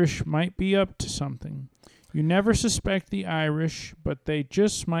Irish might be up to something. You never suspect the Irish, but they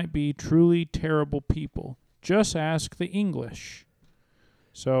just might be truly terrible people. Just ask the English.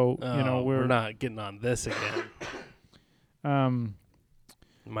 So, we're not getting on this again.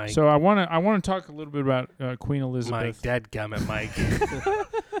 Mike. So I want to talk a little bit about Queen Mike, Elizabeth. dadgummit, Mike.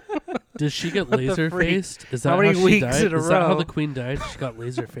 Did she get What the laser freak? faced? Is that How many she weeks died? in a Is that how row? the queen died? She got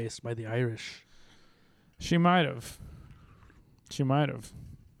laser faced by the Irish. She might have. She might have.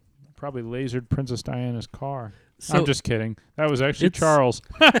 Probably lasered Princess Diana's car. So I'm just kidding. That was actually It's- Charles.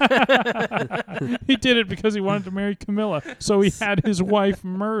 He did it because he wanted to marry Camilla, so he had his wife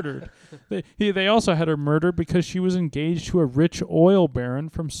murdered. They also had her murdered because she was engaged to a rich oil baron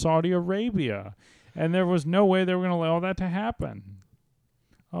from Saudi Arabia, and there was no way they were going to allow that to happen.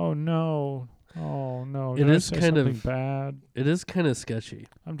 Oh no! Oh no! It Did I is say kind of- something bad. it is kind of sketchy.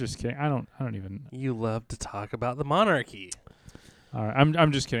 I'm just kidding. I don't even. You love to talk about the monarchy. All right,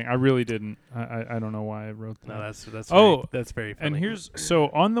 I'm just kidding. I really didn't. I don't know why I wrote that. No, that's Oh, that's very funny. And here's so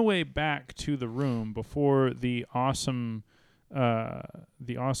on the way back to the room before the awesome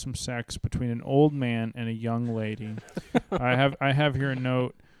sex between an old man and a young lady. I have here a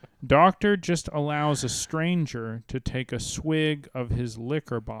note. Doctor just allows a stranger to take a swig of his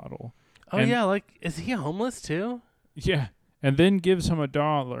liquor bottle. oh and- yeah, like is he homeless too? Yeah, and then gives him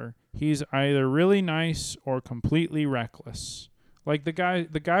 $1. He's either really nice or completely reckless. Like the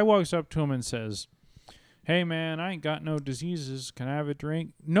guy walks up to him and says, "Hey man, I ain't got no diseases. Can I have a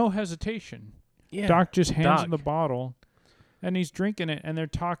drink?" No hesitation. Yeah. Doc just hands him Doc. the bottle, and he's drinking it, and they're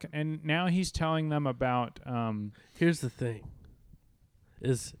talking, and now he's telling them about. Here's the thing.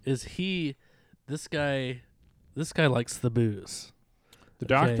 Is he this guy likes the booze. The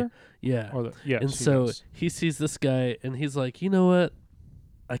Okay. doctor, Yeah. or the yes, and he so does. he sees this guy and he's like, "You know what?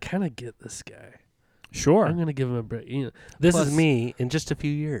 I kind of get this guy. Sure, I'm going to give him a break." You know, This Plus- is me in just a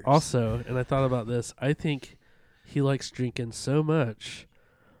few years. also, and I thought about this, I think he likes drinking so much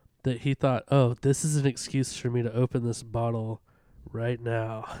that he thought, "Oh, this is an excuse for me to open this bottle right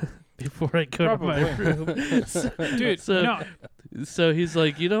now before I go to my room." dude. so- no, So he's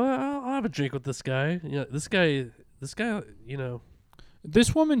like, "You know, I'll have a drink with this guy. You know, this guy, you know,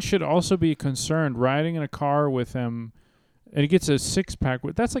 this woman should also be concerned riding in a car with him, and he gets a 6-pack.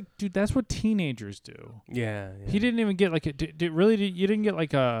 That's like, dude, that's what teenagers do. yeah. He didn't even get like you didn't get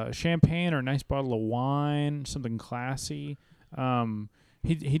like a champagne or a nice bottle of wine, something classy.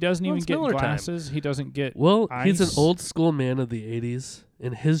 He doesn't Well, even it's get Miller time. glasses. He doesn't get. well, he's Ice. an old school man of the '80s,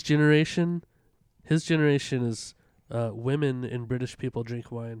 and his generation is women and British people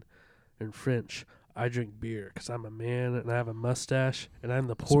drink wine, and French. I drink beer because I'm a man and I have a mustache, and I'm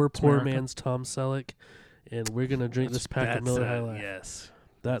the That's poor America. man's Tom Selleck, and we're gonna drink this pack of Miller High Life. Yes.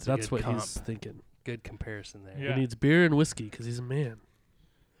 That's a good what comp. he's thinking. Good comparison there. Yeah. He needs beer and whiskey because he's a man.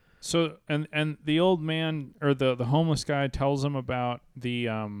 So and the old man or the homeless guy tells him about the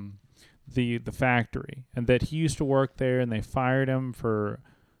factory and that he used to work there and they fired him for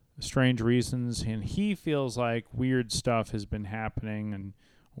strange reasons, and he feels like weird stuff has been happening and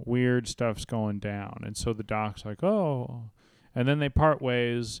weird stuff's going down. And so the doc's like, "Oh," and then they part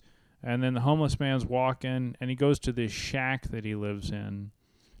ways, and then the homeless man's walking and he goes to this shack that he lives in,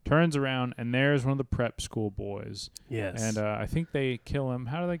 turns around, and there's one of the prep school boys. Yes. And I think they kill him.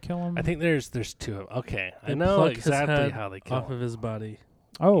 How do they kill him? I think there's two of them. Okay. I They know pluck his exactly head how they kill off him. of his body.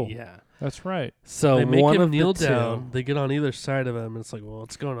 Oh, Yeah. that's right. So They make one him of kneel the two, down. They get on either side of him, and it's like, well,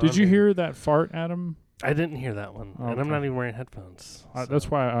 what's going on? Did you here? hear that fart, Adam? I didn't hear that one, and I'm Okay. not even wearing headphones. That's so-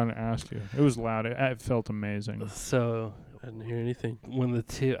 why I asked you. It was loud. It felt amazing. So I didn't hear anything. when the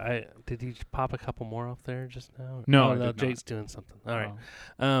two, did you pop a couple more off there just now? No, Oh, I no. did not. Jake's doing something. All right.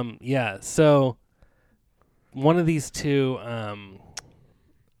 Oh. Yeah. So one of these two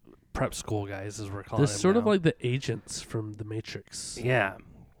prep school guys, as we're calling They're them sort of now. like the agents from The Matrix. Yeah.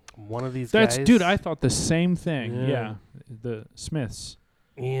 One of these That's guys. dude. I thought the same thing. Yeah. Yeah, the Smiths.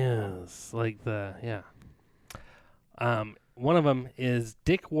 Yes, like yeah. One of them is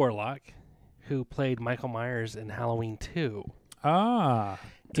Dick Warlock, who played Michael Myers in Halloween 2. Ah,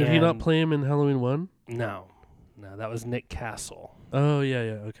 Did he not And- play him in Halloween 1? No, that was Nick Castle. Oh, yeah,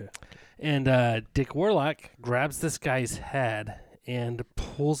 okay. And Dick Warlock grabs this guy's head and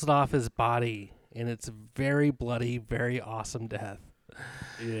pulls it off his body, and it's a very bloody, very awesome death.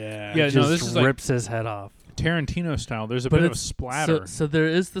 Yeah. Yeah, no, Just this is like- rips his head off. Tarantino style. There's a But bit of a it's- splatter. So there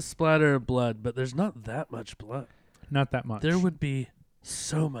is the splatter of blood, but there's not that much blood. Not that much. There would be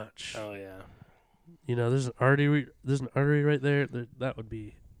so much. Oh yeah. You know, there's an artery right there. That would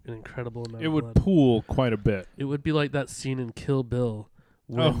be an incredible amount It of would blood. pool quite a bit. It would be like that scene in Kill Bill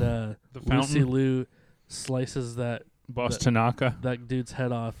when The Lucy fountain. Liu slices that Boss that- Tanaka. dude's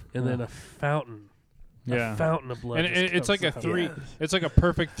head off, and then a fountain Yeah. of blood. And just it's like comes a out. three. It's like a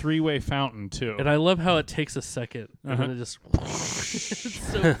perfect 3-way fountain too. And I love how it takes a second, and Uh-huh. then it just.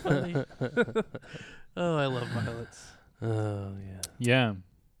 It's so funny. Oh, I love violence. Oh yeah. Yeah.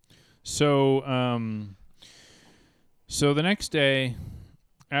 So so the next day,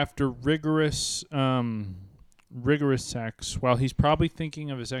 after rigorous rigorous sex while he's probably thinking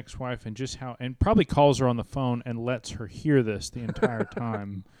of his ex-wife and just how, and probably calls her on the phone and lets her hear this the entire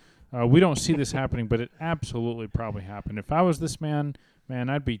time. We don't see this happening, but it absolutely probably happened. If I was this man,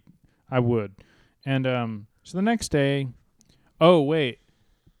 I would. And so the next day, oh wait,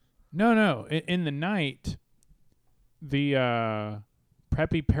 no, in the night, the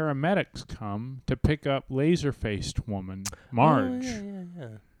preppy paramedics come to pick up laser-faced woman Marge. Oh,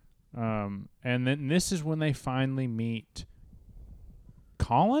 yeah. And then this is when they finally meet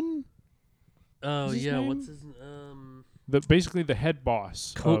Colin. Oh What's his yeah, name? what's his Basically the head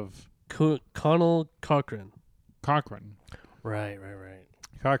boss of Connell Cochran. Cochrane. Right.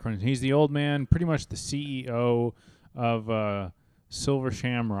 Cochrane. He's the old man, pretty much the CEO of Silver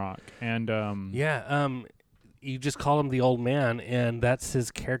Shamrock. And You just call him the old man, and that's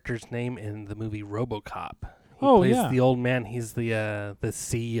his character's name in the movie RoboCop. He Oh, plays yeah. the old man. He's the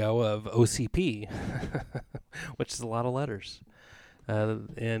CEO of OCP, which is a lot of letters.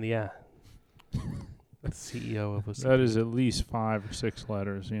 And yeah, the CEO of OCP. that is at least 5 or 6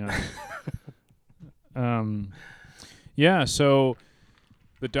 letters. Yeah. Yeah. So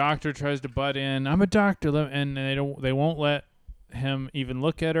the doctor tries to butt in. I'm a doctor, and they won't let him even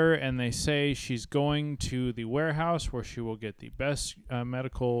look at her, and they say she's going to the warehouse where she will get the best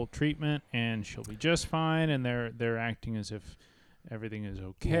medical treatment and she'll be just fine, and they're acting as if everything is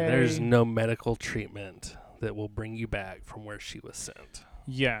okay. Yeah, there's no medical treatment that will bring you back from where she was sent.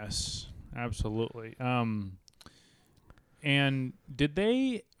 Yes, absolutely. And did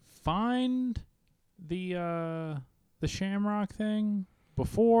they find the Shamrock thing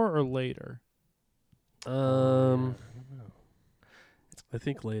before or later? I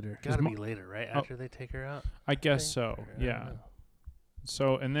think later. Gotta be later, right? After they take her out? I guess think? so. Or I don't Yeah. know.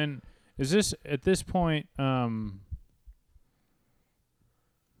 So, and then is this at this point? I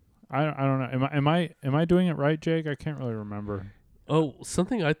don't know. Am I doing it right, Jake? I can't really remember. Oh,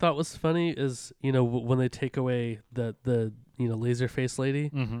 something I thought was funny is, when they take away the laser face lady,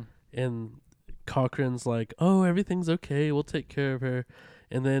 Mm-hmm. and Cochrane's like, "Oh, everything's okay. We'll take care of her."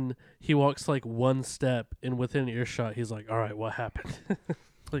 And then he walks like one step, and within earshot, he's like, "All right, what happened?"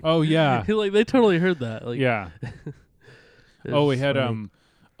 Oh yeah, They totally heard that. Like, yeah. it Oh, was we had funny.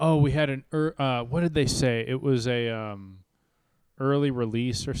 we had an what did they say? It was a early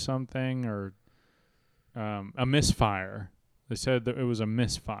release or something, or a misfire. They said that it was a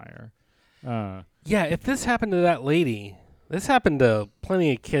misfire. Yeah, if this happened to that lady, this happened to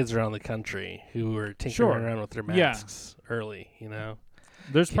plenty of kids around the country who were tinkering Sure. around with their Yeah. masks early,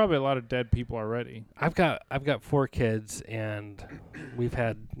 There's probably a lot of dead people already. I've got 4 kids, and we've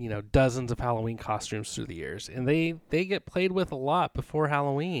had dozens of Halloween costumes through the years, and they get played with a lot before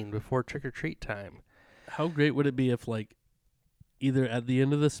Halloween, before trick or treat time. How great would it be if, like, either at the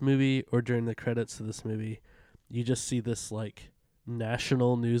end of this movie or during the credits of this movie, you just see this like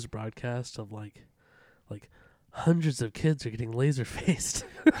national news broadcast of like hundreds of kids are getting laser faced.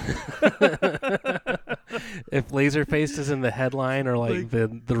 If Laserfaced is in the headline, or like the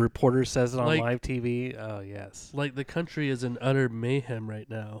reporter says it on like- live TV, oh yes. Like the country is in utter mayhem right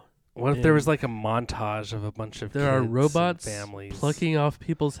now. What if there was and like a montage of a bunch of There are kids and robots families plucking off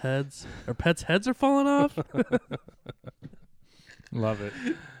people's heads. Or pets' heads are falling off. Love it,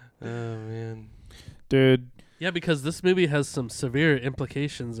 Oh man. dude. Yeah, because this movie has some severe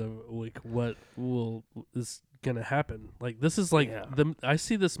implications of like what is gonna happen. Like this is like Yeah. I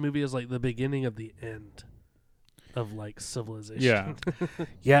see this movie as like the beginning of the end of like civilization. Yeah.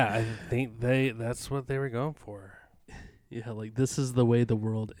 Yeah, I think that's what they were going for. Yeah, like this is the way the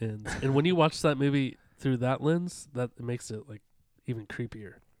world ends. And when you watch that movie through that lens, that makes it like even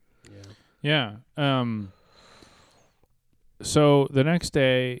creepier. Yeah. Yeah. So the next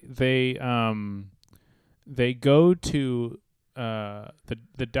day they go to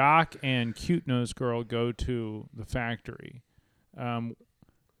the Doc and Cute Nose Girl go to the factory. I'm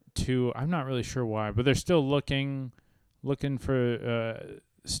not really sure why, but they're still looking for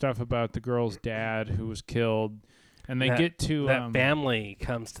stuff about the girl's dad who was killed, and they get to that family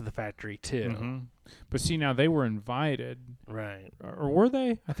comes to the factory too. mhm. But see, now they were invited, Right. or were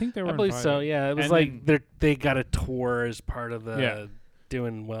they? I think they were. I believe invited. so. Yeah, it was And like they got a tour as part of the Yeah.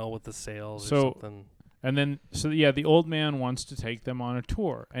 doing well with the sales So- or something. And then, the old man wants to take them on a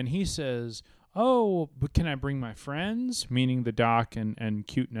tour, and he says, "Oh, but can I bring my friends?" Meaning the Doc and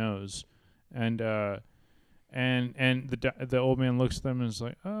Cute Nose, and the old man looks at them and is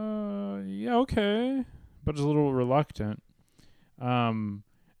like, yeah, okay," but is a little reluctant.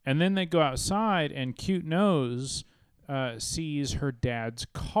 And then they go outside, and Cute Nose sees her dad's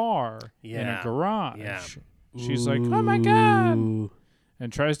car in a Yeah. garage. Yeah. She's like, "Oh my god!" Ooh.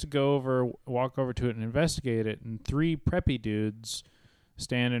 and tries to walk over to it and investigate it. And 3 preppy dudes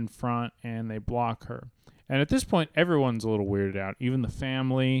stand in front and they block her. And at this point, everyone's a little weirded out. Even the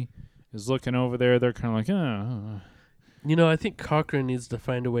family is looking over there. They're kind of like, oh. You know, I think Cochrane needs to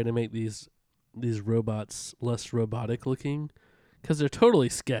find a way to make these robots less robotic looking, because they're totally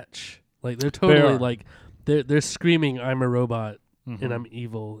sketch. Like they're totally are. like they're screaming, "I'm a robot Mhm. and I'm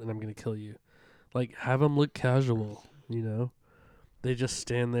evil and I'm gonna kill you." Like have them look casual. You know, they just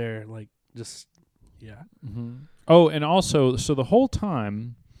stand there like just yeah. Mhm. Oh, and also, so the whole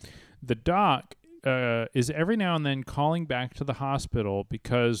time, the doc is every now and then calling back to the hospital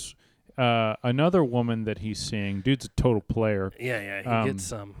because another woman that he's seeing, dude's a total player. Yeah, he gets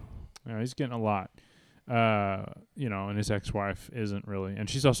some. He's getting a lot. And his ex-wife isn't really, and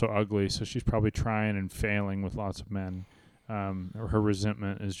she's also ugly, so she's probably trying and failing with lots of men. Her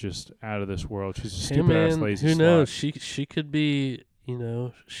resentment is just out of this world. She's a Hey stupid ass man, lazy who knows? slut. She could be. You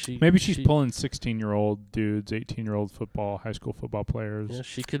know, Maybe she's pulling 16-year-old dudes, 18-year-old high school football players. Yeah,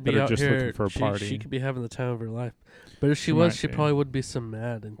 she could that be are out just here. looking for a party. She could be having the time of her life. But if she She was, might she be. probably would be so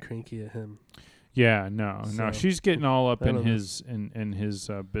mad and cranky at him. Yeah, no. So, She's getting all up I in don't know. his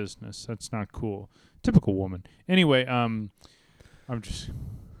business. That's not cool. Typical woman. Anyway, I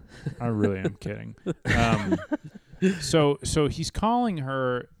really am kidding. So he's calling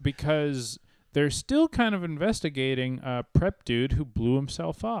her because they're still kind of investigating a prep dude who blew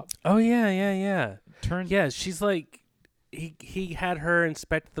himself up. Oh yeah. Yeah. She's like, he had her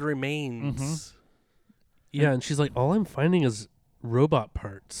inspect the remains. Yeah, and she's like, all I'm finding is robot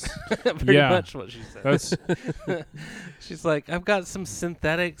parts. Pretty Yeah. much what she said. That's She's like, I've got some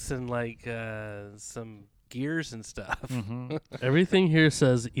synthetics and like some gears and stuff. mhm. Everything here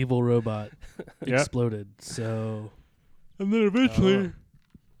says evil robot Yep. exploded. So And then eventually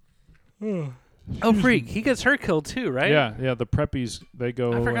Oh, freak! He gets her killed too, right? Yeah, the preppies, they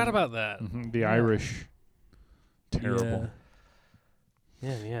go. I forgot and- about that. The Yeah. Irish. Terrible.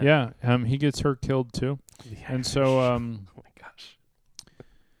 Yeah. Yeah, he gets her killed too. And so oh my gosh.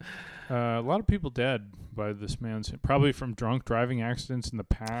 a lot of people dead by this man's, probably from drunk driving accidents in the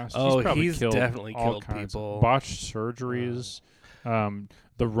past. Oh, probably he's killed definitely all killed kinds people. of botched surgeries, the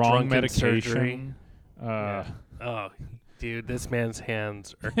wrong Drunken medication. surgery. Uh, Oh, dude, this man's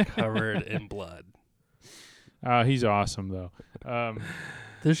hands are covered in blood. He's awesome though.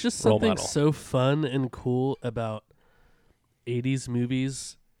 there's just Role something model. so fun and cool about 80s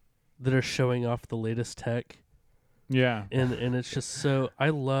movies that are showing off the latest tech. Yeah. And it's just so I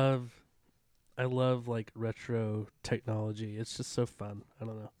love like retro technology. It's just so fun. I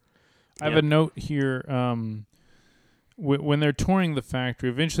don't know. I have a note here. When they're touring the factory,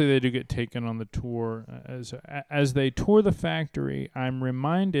 eventually they do get taken on the tour. As they tour the factory, I'm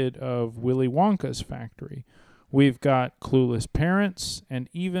reminded of Willy Wonka's factory. We've got clueless parents and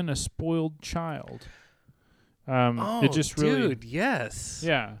even a spoiled child. It just really, dude, yes.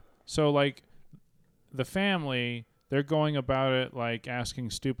 yeah. So like, the family, they're going about it like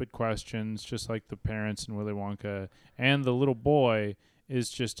asking stupid questions, just like the parents in Willy Wonka, and the little boy is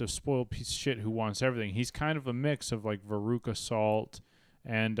just a spoiled piece of shit who wants everything. He's kind of a mix of like Veruca Salt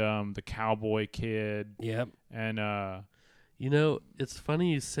and the cowboy kid. Yep. And You know, it's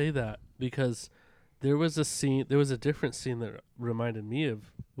funny you say that because there was a different scene that reminded me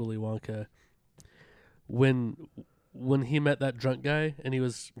of Willy Wonka when he met that drunk guy and he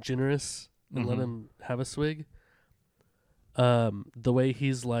was generous and let Mhm. him have a swig. The way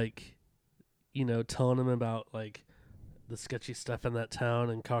he's like, telling him about like the sketchy stuff in that town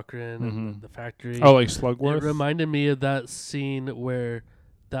and Cochrane and Mhm. the factory. oh, like It Slugworth. reminded me of that scene where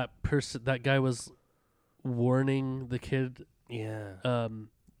that guy was warning the kid, Yeah.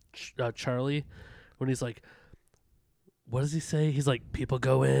 Charlie, when he's like, what does he say? He's like, people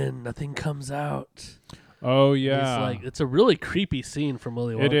go in, nothing comes out. Oh He's yeah, like, it's a really creepy scene from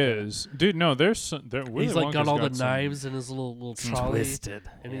Willy Wonka. it is, dude. No, there's some, Willy He's like got Wonka's all the some- knives in his little trolley, Twisted.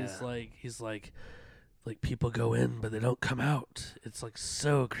 and yeah. he's like, people go in but they don't come out. It's like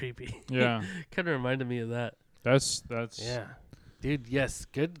so creepy. Yeah, Kind of reminded me of that. that's Yeah. Dude, yes,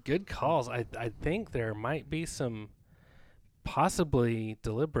 good calls. I think there might be some possibly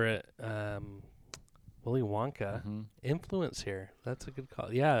deliberate Willy Wonka Mhm. influence here. That's a good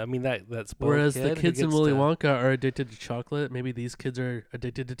call. Yeah, I mean that's Whereas the kids in Willy Wonka Wonka are addicted to chocolate, maybe these kids are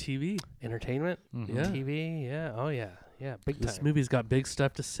addicted to TV. entertainment, Mhm. Yeah. TV, yeah. Oh yeah. Yeah, big This time. movie's got big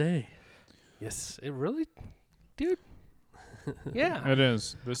stuff to say. Yes, it really dude. Yeah. It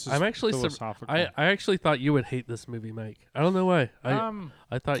is. This is I'm actually philosophical. I actually thought you would hate this movie, Mike. I don't know why.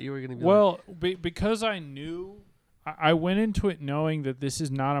 I thought you were gonna be well, because I knew I went into it knowing that this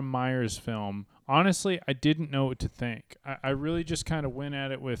is not a Myers film. Honestly, I didn't know what to think. I really just kind of went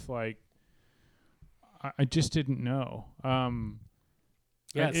at it with like, I just didn't know.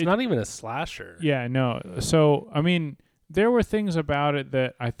 Yeah, it's not even a slasher. Yeah, no. So, I mean, there were things about it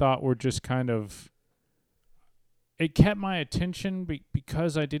that I thought were just kind of. It kept my attention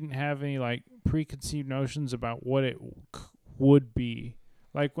because I didn't have any like preconceived notions about what it would be.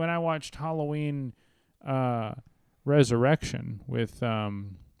 Like when I watched Halloween Resurrection with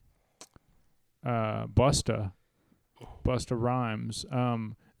Busta Rhymes,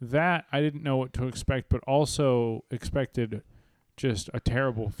 that I didn't know what to expect, but also expected just a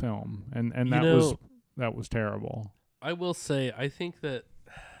terrible film, and that was terrible. I will say, I think that,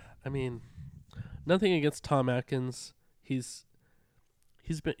 I mean, nothing against Tom Atkins. He's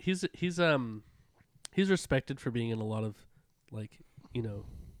respected for being in a lot of, like, you know,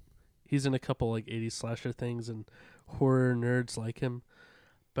 he's in a couple like 80s slasher things, and horror nerds like him.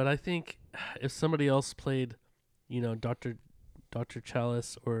 But I think if somebody else played, you know, Dr.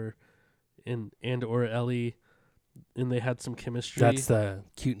 Chalice or Ellie, and they had some chemistry. That's the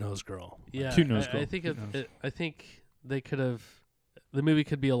cute nose girl. Yeah, Cute nose girl. I think I think they could have. The movie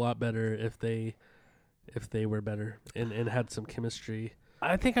could be a lot better if they were better and had some chemistry.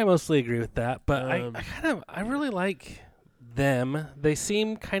 I think I mostly agree with that, but Um, I really like them. They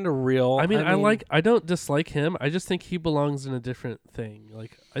seem kind of real. I mean, I don't dislike him. I just think he belongs in a different thing.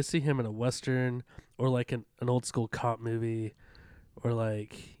 Like, I see him in a Western or like an old school cop movie, or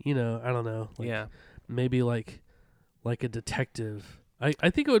like, you know, I don't know. Like yeah. Maybe like a detective.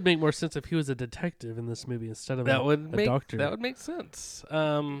 I think it would make more sense if he was a detective in this movie instead of That would a make doctor. that would make sense.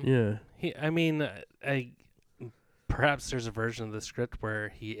 Yeah. Perhaps there's a version of the script where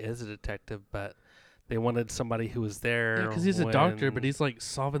he is a detective, but they wanted somebody who was there. Because he's a doctor, but when- he's like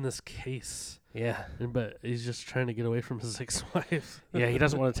solving this case. yeah, But he's just trying to get away from his ex-wife. yeah. He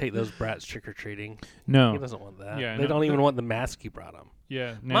doesn't want to take those brats trick or treating. No. He doesn't want that. Yeah, they no, don't even the- want the mask you brought him.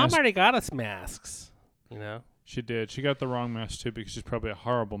 Yeah. Mom nasty. already got us masks. You know. She did. She got the wrong mess too because she's probably a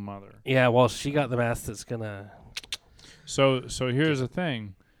horrible mother. Yeah. Well, she got the mask that's gonna. So here's the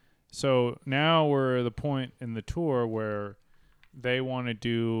thing. So now we're at the point in the tour where they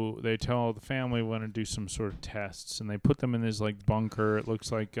tell the family want to do some sort of tests, and they put them in this like bunker. It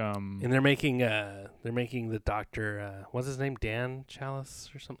looks like And they're making the doctor. What's his name? Dan Chalice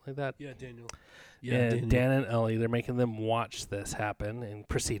or something like that. Yeah, Daniel. And Dan and Ellie, they're making them watch this happen. And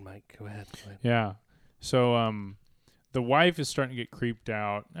proceed, Mike. Go ahead. yeah. So the wife is starting to get creeped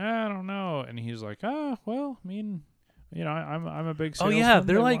out. I don't know, and he's like, well, I mean, you know, I'm a big. Oh Salesman. yeah,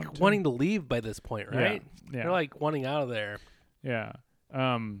 they're They like want to." wanting to leave by this point, right? Yeah. They're like wanting out of there. Yeah.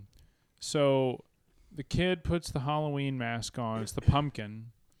 So the kid puts the Halloween mask on. It's the pumpkin.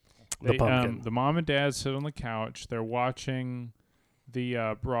 The pumpkin. The mom and dad sit on the couch. They're watching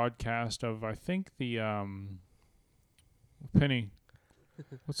the broadcast of, I think, the Penny.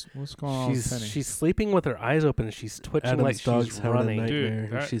 What's going on with Penny? She's sleeping with her eyes open and she's twitching Adam's like dog's she's having a running. nightmare. Dude,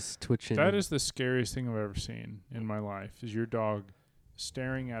 and that- she's twitching. That is the scariest thing I've ever seen in my life. Is your dog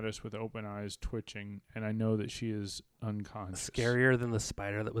staring at us with open eyes, twitching, and I know that she is unconscious. Scarier than the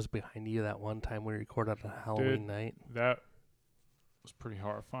spider that was behind you that one time we recorded on Halloween night. That was pretty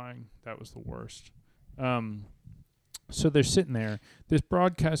horrifying. That was the worst. So they're sitting there. This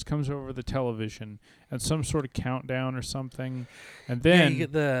broadcast comes over the television and some sort of countdown or something, and Yeah, then you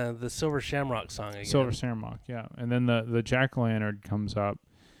get the Silver Shamrock song again. Silver Shamrock, yeah, and then the jack-o'-lantern comes up,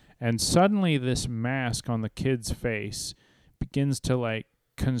 and suddenly this mask on the kid's face begins to like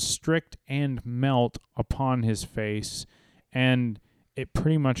constrict and melt upon his face, and it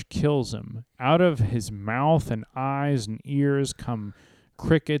pretty much kills him. Out of his mouth and eyes and ears come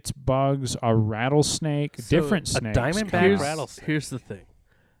crickets, bugs, a rattlesnake, So, different a snakes. diamondback come out. rattlesnake. Here's the thing.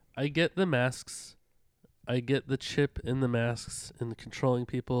 I get the masks. I get the chip in the masks and controlling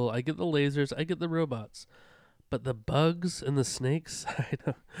people. I get the lasers. I get the robots. But the bugs and the snakes, I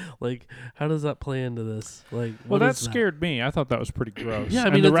don't, like, how does that play into this? Like, Well, what that is scared me. I thought that was pretty gross. Yeah, I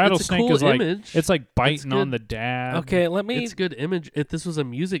And mean, the it's a rattlesnake cool is like image. it's like biting on good. the dad. Okay, let me. It's a good image. If this was a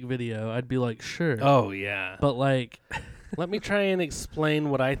music video, I'd be like, sure. Oh yeah. But like, Let me try and explain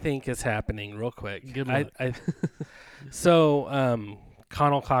what I think is happening real quick. Good luck. So,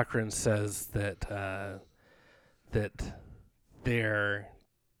 Connell Cochran says that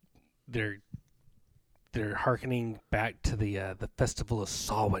they're hearkening back to the festival of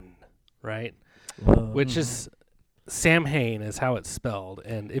Samhain, right? Which is Samhain is how it's spelled,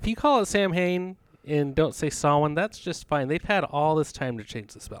 and if you call it Samhain and don't say Samhain, that's just fine. They've had all this time to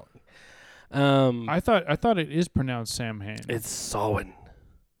change the spelling. I thought it is pronounced Samhain. It's Samhain.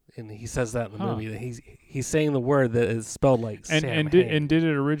 and he says that in the Huh. movie. That he's saying the word that is spelled like And Sam did it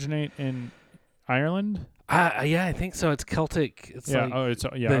originate in Ireland? Yeah, I think so. It's Celtic. It's Yeah. like,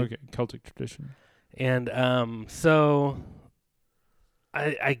 Okay. Celtic tradition. and so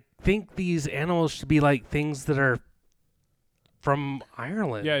I think these animals should be like things that are from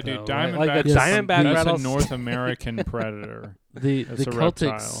Ireland. Yeah, dude. though, right? Diamondback. like a Yes, diamondback That's rattle. a North American predator. The That's a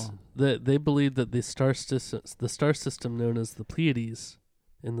Celtics reptile. they believe that the star system known as the Pleiades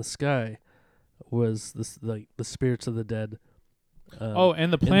in the sky was this like the spirits of the dead.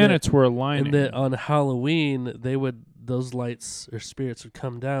 And the planets were aligning. and that on Halloween those lights or spirits would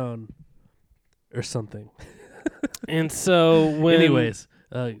come down or something. And so when Anyways,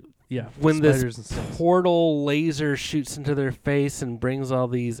 yeah, when spiders and this stuff. portal laser shoots into their face and brings all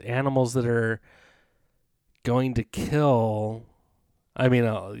these animals that are going to kill. I mean,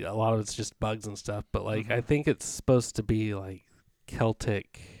 a lot of it's just bugs and stuff, but like I think it's supposed to be like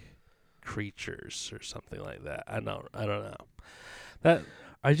Celtic creatures or something like that. I don't know. That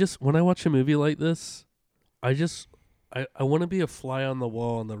I just when I watch a movie like this, I want to be a fly on the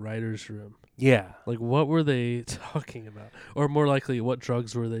wall in the writer's room. yeah. Like, what were they talking about? Or more likely, what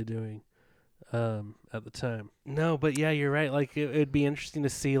drugs were they doing at the time? No, but yeah, you're right. Like it'd be interesting to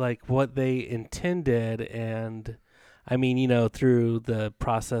see like what they intended, and I mean, through the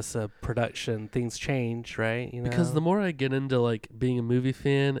process of production, things change, right? Because the more I get into, like, being a movie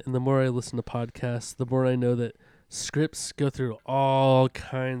fan and the more I listen to podcasts, the more I know that scripts go through all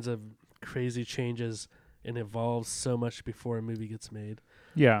kinds of crazy changes and evolve so much before a movie gets made.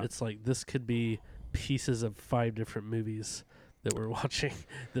 yeah. It's like this could be pieces of 5 different movies that we're watching.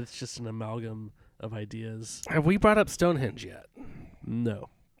 That it's just an amalgam of ideas. have we brought up Stonehenge yet? No.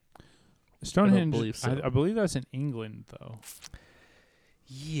 Stonehenge. believe so. I believe that's in England, though.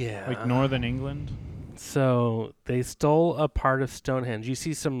 Yeah, Like northern England. So they stole a part of Stonehenge. You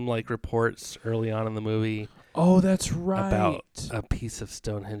see some like reports early on in the movie Oh, that's right. about a piece of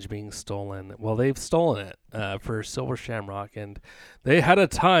Stonehenge being stolen. Well, they've stolen it for silver shamrock, and they had a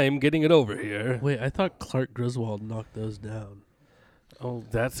time getting it over here. Wait, I thought Clark Griswold knocked those down. Oh,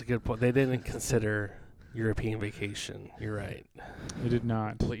 that's a good point. They didn't consider European Vacation. You're right. It did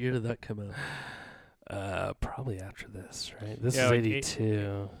not. What year did that come out? Probably after this, right? This Yeah, is like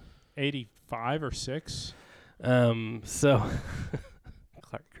 82. 85 or 6. So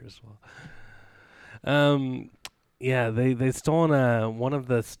Clark Griswold. Yeah, they stolen one of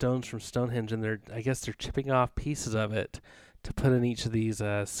the stones from Stonehenge, and I guess they're chipping off pieces of it to put in each of these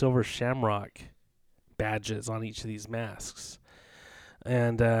silver shamrock badges on each of these masks.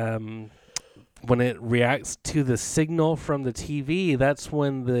 And when it reacts to the signal from the TV, that's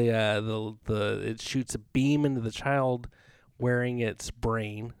when it shoots a beam into the child wearing its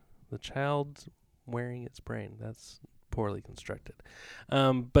brain. The child wearing its brain. That's poorly constructed.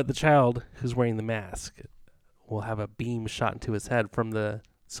 But the child who's wearing the mask will have a beam shot into his head from the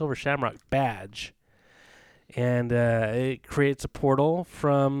silver shamrock badge. And it creates a portal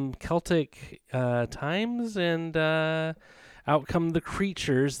from Celtic times, and out come the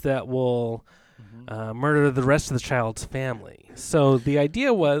creatures that will murder the rest of the child's family. So the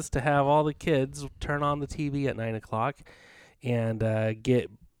idea was to have all the kids turn on the TV at 9 o'clock and get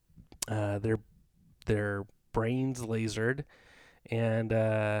their brains lasered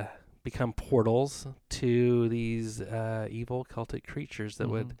and become portals to these evil Celtic creatures that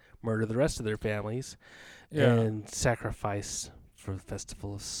would murder the rest of their families and sacrifice for the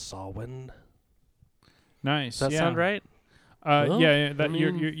festival of Samhain. Nice. Does that sound right? Well, Yeah. That I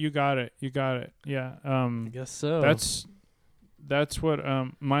mean- you got it. You got it. Yeah. I guess so. That's what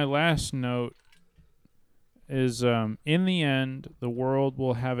my last note is. In the end, the world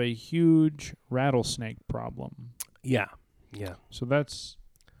will have a huge rattlesnake problem. Yeah. Yeah. So that's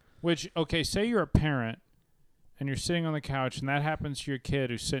okay, say you're a parent and you're sitting on the couch and that happens to your kid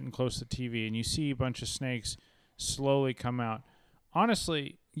who's sitting close to the TV and you see a bunch of snakes slowly come out.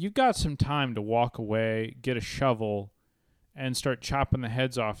 Honestly, you've got some time to walk away, get a shovel, and start chopping the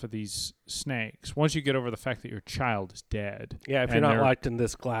heads off of these snakes once you get over the fact that your child is dead. Yeah, if you're And not they're- locked in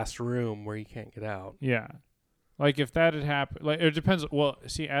this glass room where you can't get out. Yeah. Like if that had happened, like it depends. Well,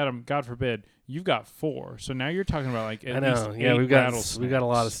 see, Adam, God forbid, you've got 4, so now you're talking about like at I least know. Yeah, 8 we've got a rattlesnakes.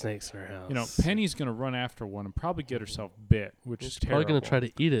 lot of snakes in our house. You know, Penny's gonna run after one and probably get herself bit, which is probably terrible. going to try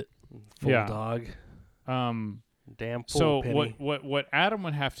to eat it. Full yeah. dog. Damn fool, So Penny. what Adam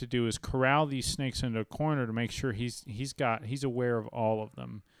would have to do is corral these snakes into a corner to make sure he's aware of all of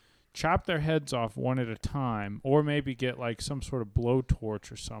them. Chop their heads off one at a time, or maybe get like some sort of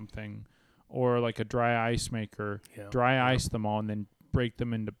blowtorch or something, or like a dry ice maker. Yeah. Dry ice them all and then break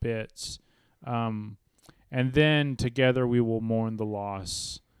them into bits. And then together we will mourn the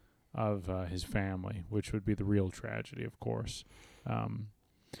loss of his family, which would be the real tragedy, of course.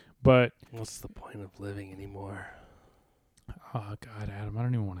 But What's the point of living anymore? oh God, Adam, I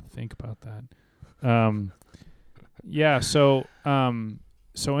don't even want to think about that. Yeah. So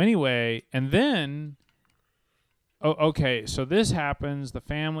anyway, and then, okay. So this happens. The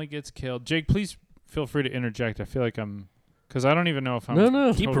family gets killed. Jake, please feel free to interject. I feel like because I don't even know if I'm.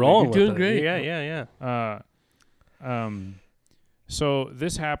 No, Keep totally- rolling. You're doing with it. great. Yeah. So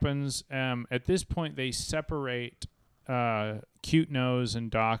this happens. At this point, they separate Cute Nose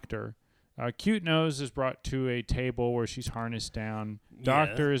and Doctor. Cute Nose is brought to a table where she's harnessed down.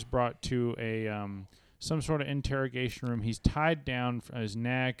 Doctor is brought to a some sort of interrogation room. He's tied down from his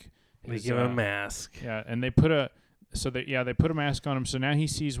neck. They His, give him a mask. Yeah, and they put a mask on him. So now he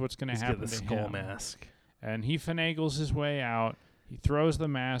sees what's going to He's happen got the to skull him. mask. And he finagles his way out. He throws the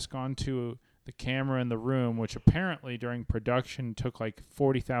mask onto the camera in the room, which apparently during production took like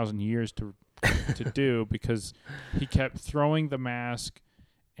 40,000 years to do because he kept throwing the mask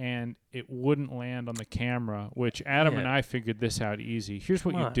and it wouldn't land on the camera, which Adam and Yeah. I figured this out easy. Here's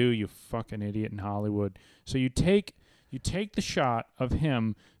what Come you on. do, you fucking idiot in Hollywood. So you take the shot of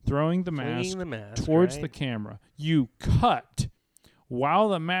him throwing the mask Flinging the mask towards right? the camera. You cut while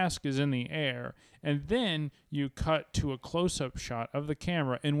the mask is in the air, and then you cut to a close-up shot of the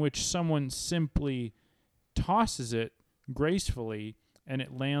camera in which someone simply tosses it gracefully, and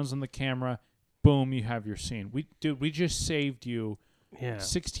it lands on the camera. Boom, you have your scene. We just saved you Yeah.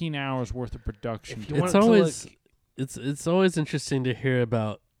 16 hours worth of production. If you want It's it to always look- it's always interesting to hear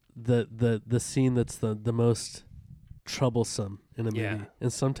about the scene that's the most troublesome in a movie. Yeah.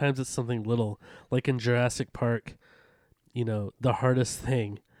 And sometimes it's something little. Like in Jurassic Park, the hardest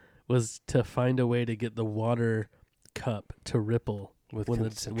thing was to find a way to get the water cup to ripple with when the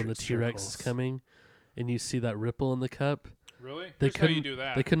concentric T-Rex is circles. coming, and you see that ripple in the cup. Really? They Here's how you couldn't- do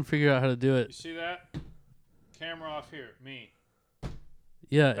that. They couldn't figure out how to do You it. see that? Camera off here. Me.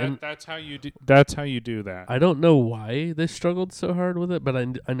 Yeah, and That's how you do. That's how you do that. I don't know why they struggled so hard with it, but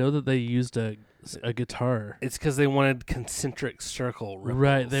I know that they used a guitar. It's because they wanted concentric circle ripples.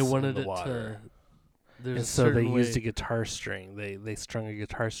 Right, they in wanted the it water. to. There's And so they used a guitar string. They strung a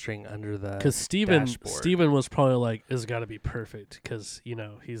guitar string under the because dashboard. Steven was probably like, "It's got to be perfect," because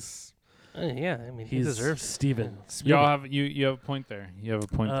he's yeah, I mean, he he's deserves Steven. Y'all have you have a point there. You have a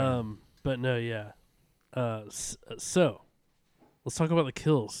point there. But no, yeah. So let's talk about the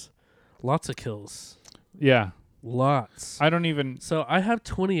kills. Lots of kills. Yeah. Lots. I don't even. So I have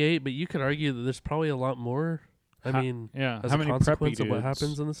 28, but you could argue that there's probably a lot more. I How- mean, Yeah. as How a many preppy consequence of what dudes?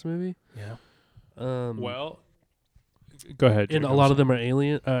 happens in this movie. Yeah. Go ahead. and a Jacob. lot of them are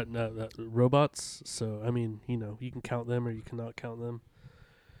alien, robots. So I mean, you can count them or you cannot count them.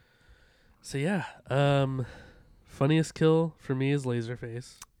 So yeah, funniest kill for me is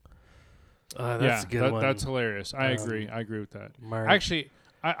Laserface. That's a good one. That's hilarious. I Um, agree. I agree with that. Mark. Actually,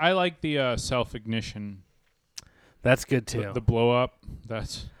 I like the self ignition. That's good too. The blow up.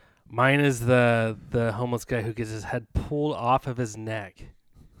 That's Mine is the homeless guy who gets his head pulled off of his neck.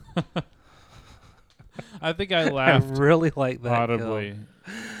 I think I I laughed really like that audibly.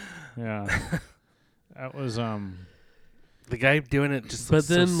 kill. Yeah. That was The guy doing it just But looks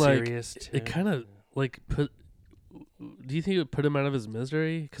then, so like, serious too. It kind of put. Do you think it would put him out of his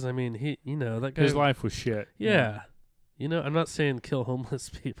misery? Because I mean, that guy. his life was shit. Yeah. I'm not saying kill homeless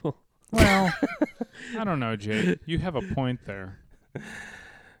people. Well, I don't know, Jake. You have a point there.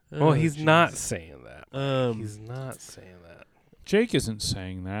 well, Oh, he's jeez. not saying that. He's He's not saying that. Jake isn't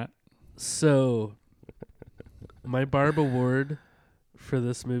saying that. so. My Barb Award for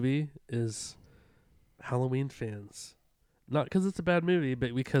this movie is Halloween fans. Not because it's a bad movie,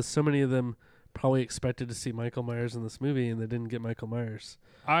 but because so many of them probably expected to see Michael Myers in this movie and they didn't get Michael Myers.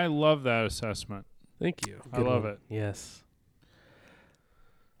 I love that assessment. Thank you. I love it. Yes.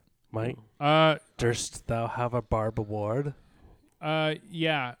 Mike, Uh, durst thou have a Barb Award?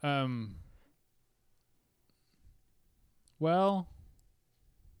 yeah. Well.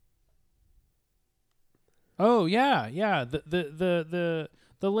 Oh yeah. The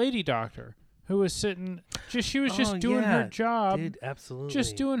lady doctor who was sitting. She was just Oh, doing yeah, her job. Dude, absolutely.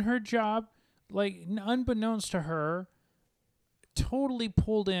 Just doing her job, like unbeknownst to her. Totally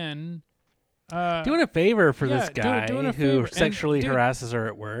pulled in. doing a favor for yeah, this guy doing a who favor. And, sexually dude, harasses her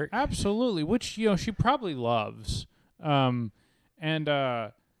at work. Absolutely, which she probably loves.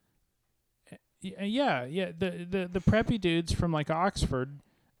 Yeah, the preppy dudes from like Oxford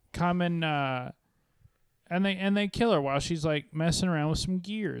come and they kill her while she's like messing around with some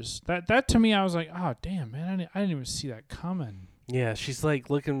gears. That to me, I was like, oh damn man, I didn't even see that coming. Yeah, she's like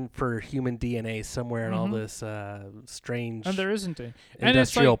looking for human DNA somewhere in all Mhm. this strange And there isn't any. And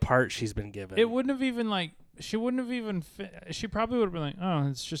it's industrial like, part she's been given. it wouldn't have even like she wouldn't have even she probably would have been like, oh,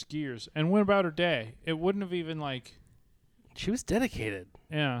 it's just gears, and went about her day. It wouldn't have even like, She was dedicated.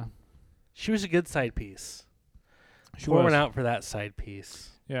 yeah, She was a good side piece. she Pour was. one out for that side piece.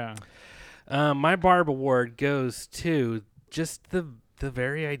 Yeah, My Barb Award goes to just the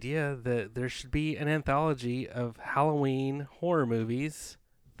very idea that there should be an anthology of Halloween horror movies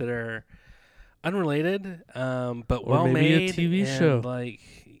that are unrelated, but Or well maybe a made. TV and, show. like,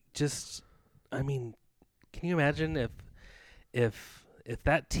 just, I mean, can you imagine if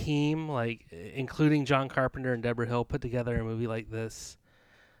that team, like including John Carpenter and Deborah Hill, put together a movie like this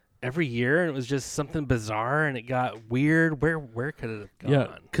every year, and it was just something bizarre, and it got weird. Where could it have gone?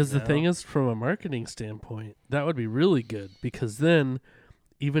 Yeah, because the thing is, from a marketing standpoint, that would be really good. Because then,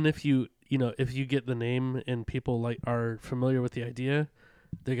 even if you get the name and people like are familiar with the idea,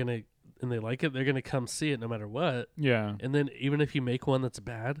 they're gonna and they like it, they're gonna come see it no matter what. yeah, And then even if you make one that's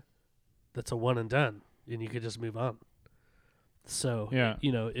bad, that's a one and done, and you could just move on. So Yeah.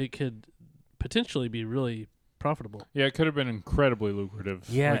 it could potentially be really profitable. yeah. It could have been incredibly lucrative.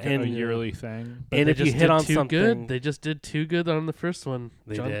 Yeah, like a and- yearly thing. But And they if you just hit did on too something, good, they just did too good on the first one.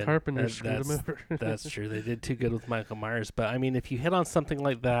 They John did. Carpenter That- screwed them over. That's true. They did too good with Michael Myers. But I mean, if you hit on something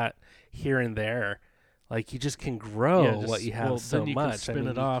like that here and there, like you just can grow Yeah, what just- you have well, so then you much. can spin I mean,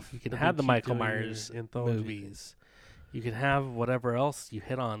 it off. You can and have the then keep Michael doing your Myers anthology thing. movies. You can have whatever else you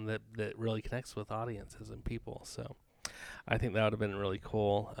hit on that really connects with audiences and people. So I think that would have been really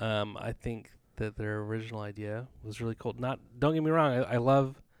cool. I think that their original idea was really cool. Don't get me wrong. I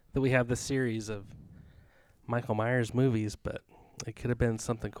love that we have this series of Michael Myers movies, but it could have been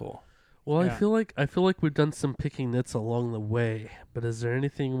something cool. Well, Yeah. I feel like we've done some picking nits along the way, but is there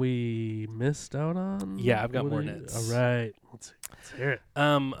anything we missed out on? Yeah, I've got What more do you- nits. All right, let's hear it.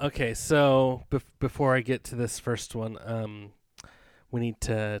 Okay, so before I get to this first one, we need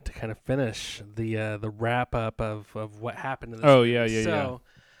to kind of finish the wrap up of what happened in this Oh, movie. yeah, yeah, So,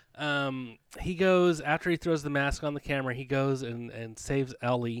 he goes after he throws the mask on the camera. He goes and saves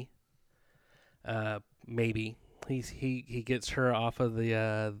Ellie. Maybe he gets her off of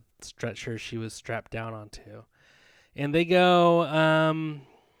the stretcher she was strapped down onto, and they go.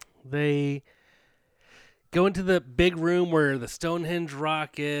 They go into the big room where the Stonehenge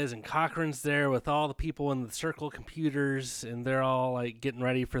rock is, and Cochrane's there with all the people in the circle computers, and they're all like getting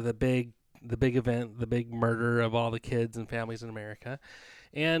ready for the big event, the big murder of all the kids and families in America.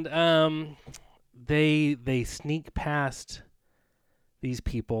 And they sneak past these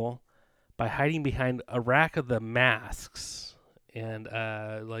people by hiding behind a rack of the masks and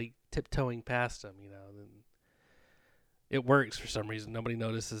like tiptoeing past them, And it works for some reason. Nobody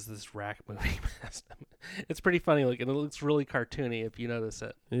notices this rack moving past them. It's pretty funny looking. It looks really cartoony if you notice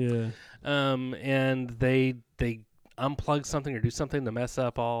it. Yeah, And they unplug something or do something to mess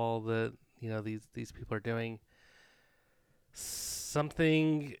up all the these people are doing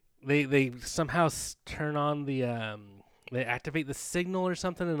something. They somehow turn on the they activate the signal or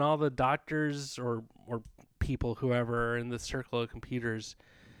something, and all the doctors or people, whoever are in the circle of computers,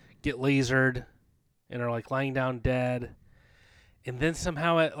 get lasered and are like lying down dead. And then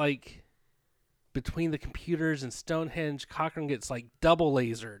somehow at like between the computers and Stonehenge, Cochrane gets like double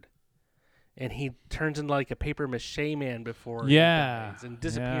lasered, and he turns into like a paper mache man before he Yeah, dies and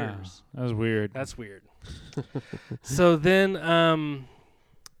disappears. Yeah. That was weird. That's weird. So then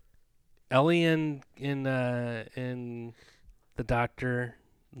Ellie and the doctor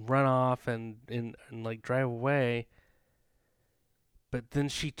run off and like drive away. But then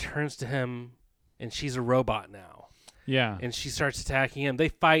she turns to him, and she's a robot now. Yeah. And she starts attacking him. They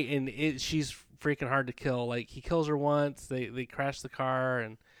fight, and she's freaking hard to kill. Like, he kills her once. They crash the car,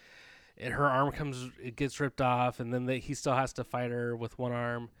 and her arm it gets ripped off, and then he still has to fight her with one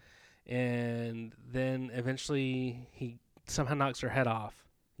arm. And then eventually he somehow knocks her head off.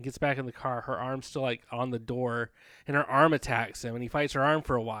 He gets back in the car. Her arm's still like on the door, and her arm attacks him, and he fights her arm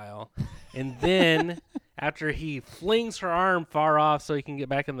for a while. And then after he flings her arm far off so he can get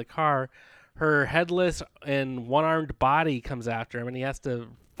back in the car, her headless and one-armed body comes after him, and he has to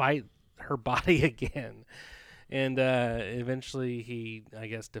fight her body again. And eventually he, I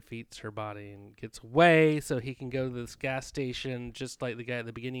guess, defeats her body and gets away so he can go to this gas station, just like the guy at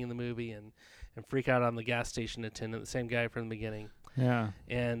the beginning of the movie, and freak out on the gas station attendant, the same guy from the beginning. Yeah.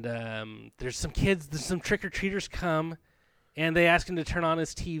 And there's some trick-or-treaters come, and they ask him to turn on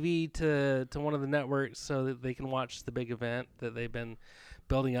his TV to one of the networks so that they can watch the big event that they've been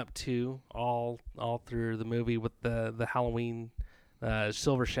building up to all through the movie, with the Halloween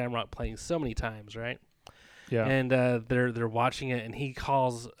Silver Shamrock playing so many times, right? Yeah. And they're watching it, and he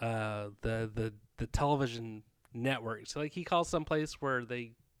calls the television network. So like he calls someplace where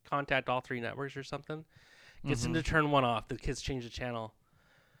they contact all three networks or something. Gets him to turn one off. The kids change the channel.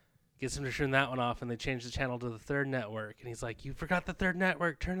 Gets him to turn that one off, and they change the channel to the third network. And he's like, "You forgot the third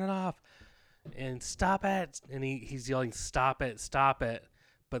network. Turn it off." And stop it. And he's yelling, "Stop it, stop it."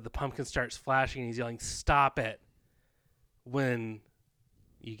 But the pumpkin starts flashing, and he's yelling, "Stop it." When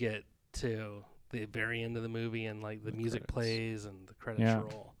you get to the very end of the movie, and like the music credits. plays and the credits Yeah.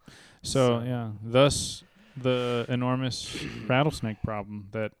 roll. So yeah, thus the enormous rattlesnake problem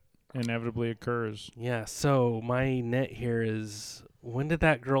that inevitably occurs. Yeah, so my net here is, when did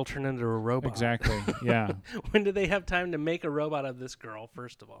that girl turn into a robot? Exactly. Yeah. When did they have time to make a robot of this girl,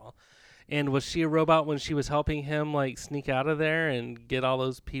 first of all? And was she a robot when she was helping him like sneak out of there and get all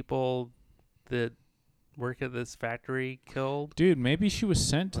those people that work at this factory killed? Dude, maybe she was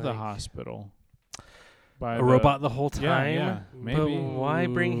sent to the Like- hospital by A robot the whole Yeah, time? yeah, But maybe. why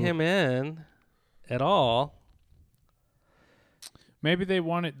bring him in at all? Maybe they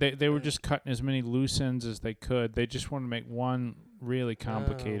wanted they were just cutting as many loose ends as they could. They just wanted to make one really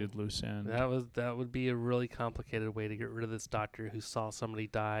complicated loose end. That would be a really complicated way to get rid of this doctor who saw somebody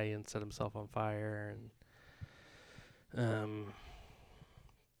die and set himself on fire. And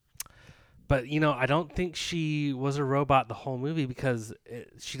but you know, I don't think she was a robot the whole movie, because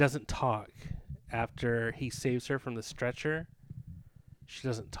she doesn't talk after he saves her from the stretcher. She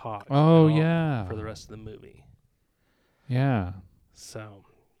doesn't talk. Oh, at all yeah. for the rest of the movie. Yeah. So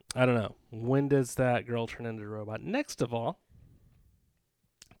I don't know. When does that girl turn into a robot? Next of all,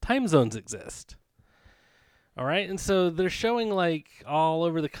 time zones exist. All right. And so they're showing like all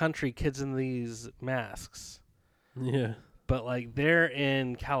over the country kids in these masks. Yeah. But like they're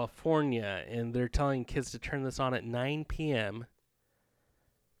in California, and they're telling kids to turn this on at 9 p.m.,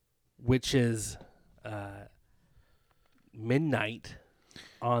 which is midnight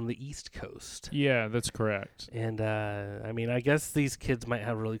on the East Coast. Yeah, that's correct. And I mean, I guess these kids might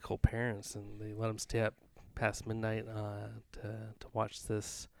have really cool parents, and they let them stay up past midnight to watch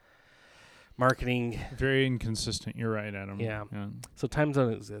this marketing. Very inconsistent. You're right, Adam. Yeah. So time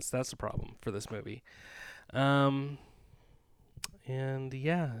zone exists. That's the problem for this movie. And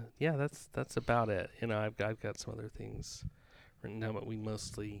yeah, that's about it. You know, I've got some other things written down, but we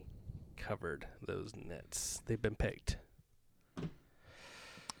mostly covered those nets. They've been picked.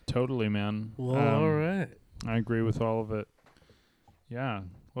 Totally, man. Well, all right. I agree with all of it. Yeah.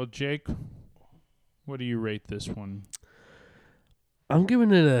 Well, Jake, what do you rate this one? I'm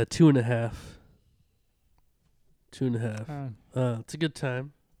giving it a 2.5. 2.5. It's a good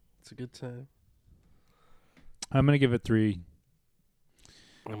time. I'm gonna give it 3.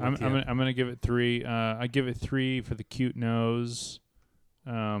 I'm with you. I'm gonna give it 3. I give it 3 for the cute nose.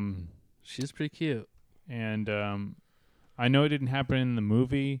 She's pretty cute. And I know it didn't happen in the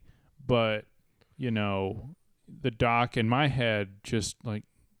movie, but you know, the doc in my head just like,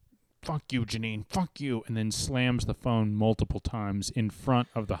 "Fuck you, Janine, fuck you," and then slams the phone multiple times in front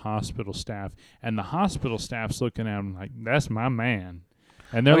of the hospital staff, and the hospital staff's looking at him like, "That's my man,"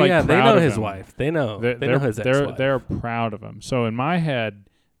 and they're oh like, yeah, they proud know of his him. wife. They know. They're, They know his ex-wife. they're proud of him. So in my head,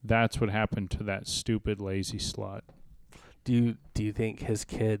 that's what happened to that stupid lazy slut. Do you think his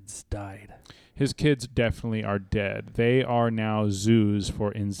kids died? His kids definitely are dead. They are now zoos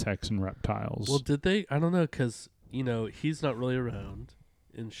for insects and reptiles. Well, did they? I don't know, because, you know, he's not really around,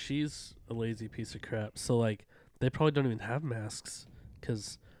 and she's a lazy piece of crap. So, like, they probably don't even have masks,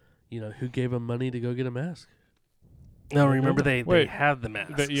 because, you know, who gave them money to go get a mask? No, remember they Wait. have the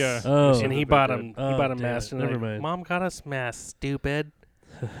masks. yeah. Oh. And he They bought did. him. He Oh, bought a damn mask. it. And Never like, mind. Mom got us masks. Stupid.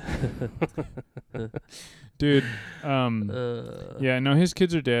 Dude, Uh, yeah, no, his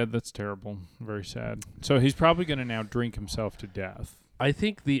kids are dead. That's terrible. Very sad. So he's probably going to now drink himself to death. I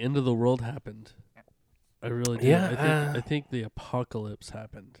think the end of the world happened. I really do. Yeah, I think the apocalypse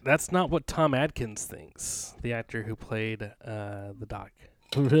happened. That's not what Tom Adkins thinks, the actor who played the doc.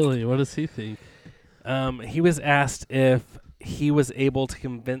 Really? What does he think? He was asked if he was able to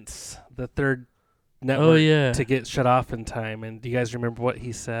convince the third network Oh, yeah. to get shut off in time. And do you guys remember what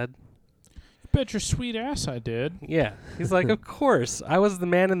he said? Bet your sweet ass I did. Yeah. He's like, of course. I was the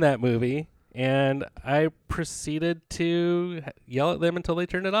man in that movie. And I proceeded to yell at them until they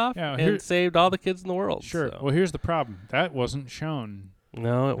turned it off Yeah, and here- saved all the kids in the world. Sure. So. Well, here's the problem. That wasn't shown.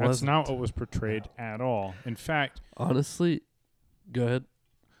 No, it That's wasn't. not what was portrayed at all. In fact, Honestly, go ahead.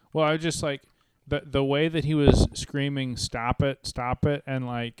 well, I just like the way that he was screaming, stop it," and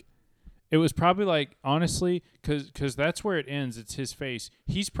like it was probably like, honestly, because that's where it ends. It's his face.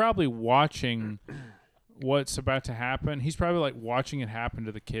 He's probably watching what's about to happen. He's probably like watching it happen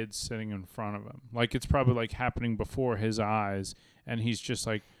to the kids sitting in front of him. Like it's probably like happening before his eyes, and he's just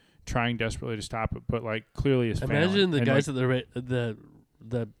like trying desperately to stop it, but like clearly is failing. Imagine the And, guys like, at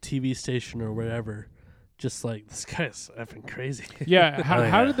the TV station or whatever, just like, this guy's effing crazy. yeah. How, Oh,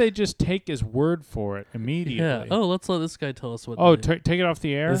 how yeah. did they just take his word for it immediately? Yeah. Oh, let's let this guy tell us what. Oh, to do. take it off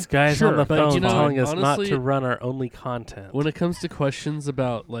the air. This guy's sure, on the but phone you know, telling us not honestly, to run our only content. When it comes to questions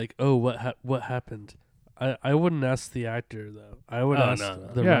about like, oh, what happened, I wouldn't ask the actor though. I would Oh, ask no, no.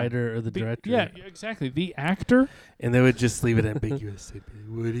 the Yeah. writer or the director. Yeah, exactly. The actor. And they would just leave it ambiguous. They'd be,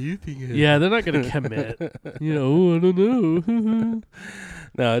 what do you think? Yeah, they're not gonna commit. You know, oh, I don't know.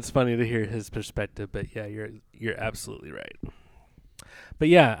 No, it's funny to hear his perspective, but yeah, you're absolutely right. But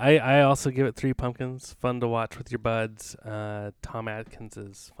yeah, I also give it 3 pumpkins. Fun to watch with your buds. Tom Atkins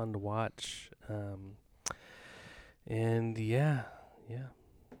is fun to watch. And yeah.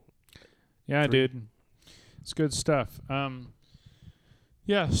 Yeah, 3. dude. It's good stuff.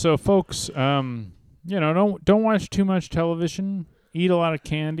 Yeah, so folks, don't watch too much television. Eat a lot of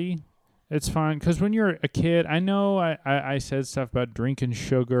candy. It's fine. Because when you're a kid, I know I said stuff about drinking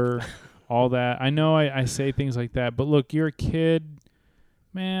sugar, all that. I know I say things like that. But look, you're a kid.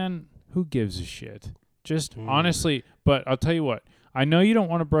 Man, who gives a shit? Just honestly, but I'll tell you what. I know you don't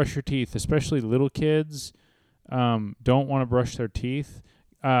want to brush your teeth, especially little kids don't want to brush their teeth.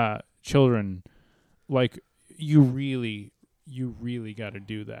 Children, like, you really got to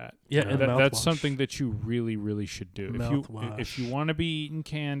do that. Yeah, and That's mouthwash. something that you really, really should do. Mouthwash. If you want to be eating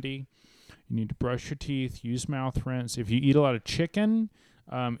candy, you need to brush your teeth, use mouth rinse. If you eat a lot of chicken,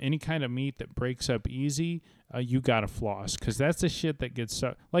 any kind of meat that breaks up easy, you got to floss, because that's the shit that gets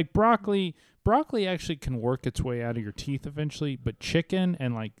stuck. Like broccoli actually can work its way out of your teeth eventually, but chicken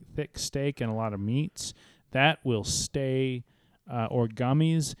and like thick steak and a lot of meats, that will stay. Or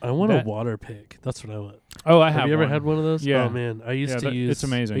gummies. I want That- a water pick. That's what I want. Oh, I Have have you ever one. had one of those? Yeah. Oh man, I used Yeah, to use. it's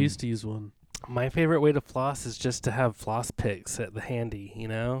amazing. I used to use one. My favorite way to floss is just to have floss picks at the handy, you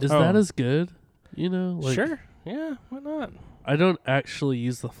know? Is Oh. that as good? You know, like, Sure. Yeah, why not? I don't actually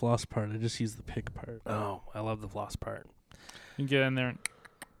use the floss part. I just use the pick part. Oh, I love the floss part. You can get in there.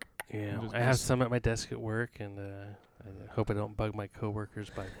 And, Yeah, Just- I have just- some at my desk at work, and I hope I don't bug my coworkers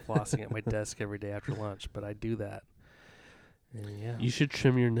by flossing at my desk every day after lunch, but I do that. And yeah. You should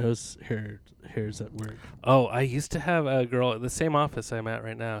trim your nose hairs at work. Oh, I used to have a girl at the same office I'm at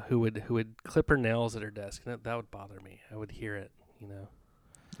right now who would clip her nails at her desk, and that would bother me. I would hear it, you know.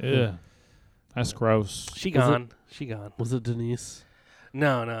 Ugh. That's gross. She Was it- gone. She gone. Was it Denise?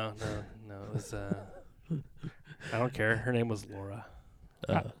 No. It was. I don't care. Her name was Laura.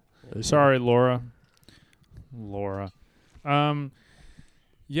 Okay. Sorry, Laura.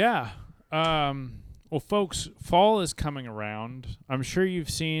 Yeah. Well, folks, fall is coming around. I'm sure you've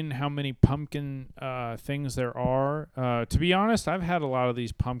seen how many pumpkin things there are. To be honest, I've had a lot of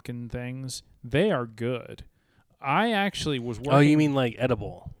these pumpkin things. They are good. I actually was working. Oh, you mean like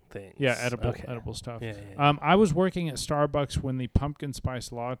edible things? Yeah, edible Okay. stuff. Yeah. I was working at Starbucks when the pumpkin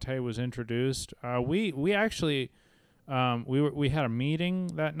spice latte was introduced. We actually we had a meeting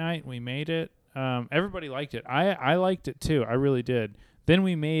that night. We made it. Everybody liked it. I liked it too. I really did. Then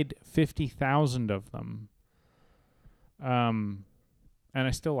we made 50,000 of them. And I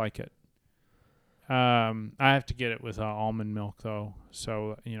still like it. I have to get it with almond milk though,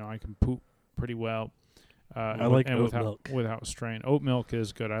 so I can poop pretty well. I like oat without, milk. without strain. Oat milk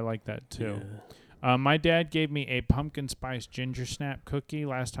is good. I like that too. Yeah. My dad gave me a pumpkin spice ginger snap cookie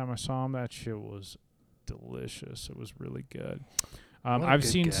last time I saw him. That shit was delicious. It was really good. What a I've good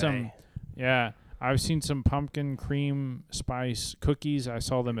seen guy. some. Yeah, I've seen some pumpkin cream spice cookies. I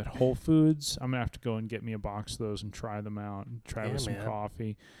saw them at Whole Foods. I'm gonna have to go and get me a box of those and try them out and try Yeah, with some man.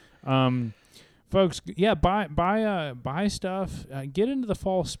 coffee. Folks, yeah, buy stuff. Get into the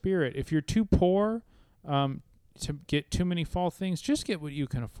fall spirit. If you're too poor to get too many fall things, just get what you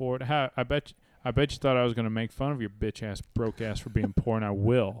can afford. I bet you thought I was gonna make fun of your bitch ass, broke ass for being poor, and I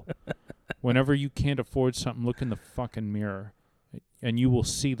will. Whenever you can't afford something, look in the fucking mirror. And you will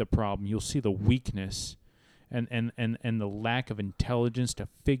see the problem. You'll see the weakness and the lack of intelligence to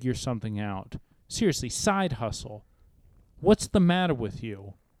figure something out. Seriously, side hustle. What's the matter with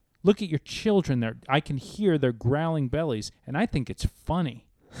you? Look at your children. I can hear their growling bellies, and I think it's funny.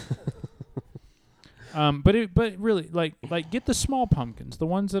 But really, like get the small pumpkins, the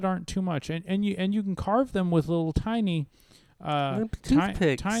ones that aren't too much, and you can carve them with little tiny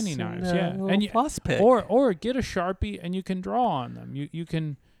Toothpicks tiny and, knives, yeah, little and you, floss pick. or get a Sharpie and you can draw on them. You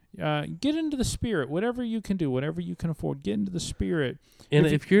can get into the spirit. Whatever you can do, whatever you can afford, get into the spirit. And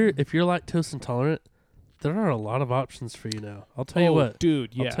If if you're lactose intolerant, There are a lot of options for you now. I'll tell you Oh, what.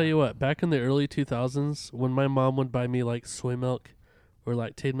 dude. Yeah. I'll tell you what. Back in the early 2000s, when my mom would buy me like soy milk or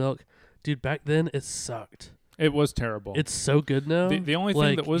lactate milk, dude, back then it sucked. It was terrible. It's so good now. The only thing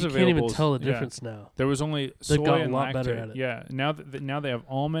like, that was you available. can't even tell the yeah. difference now. There was only soy They've got a and lot better lactate. at it. Yeah. Now they have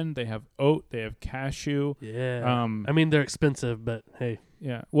almond, they have oat, they have cashew. Yeah. I mean, they're expensive, but hey,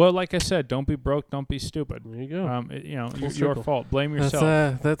 Yeah. Well, like I said, don't be broke, don't be stupid. there you go. It's your circle. fault. Blame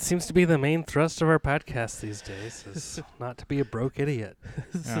yourself. That seems to be the main thrust of our podcast these days, is not to be a broke idiot.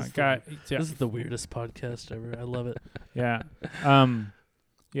 This Yeah, is guy- yeah. This is the weirdest podcast ever. I love it. Yeah.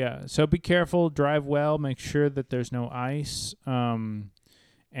 Yeah. So be careful. Drive well. Make sure that there's no ice. And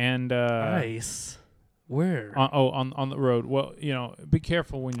Ice. Where? on the road. Well, be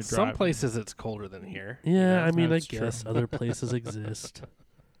careful when you drive. Some places it's colder than here. Yeah, I mean, I that's true. guess other places exist.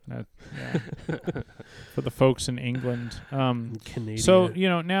 Yeah. For the folks in England. Canadian. So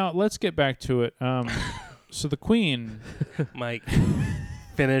now let's get back to it. So the Queen. Mike,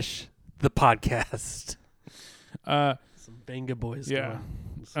 finish the podcast. some Banga boys. Yeah.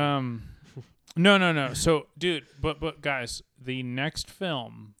 going. No. So, dude, but guys, the next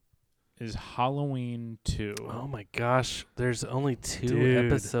film is Halloween 2. Oh my gosh, there's only 2 Dude.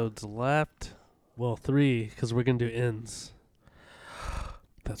 episodes left. Well, 3 because we're gonna do ends.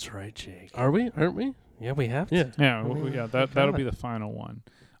 That's right, Jake. Are we? Aren't we? Yeah, we have Yeah. to. Yeah, mean, that'll be the final one.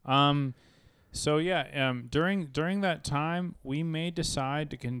 So yeah, during that time, we may decide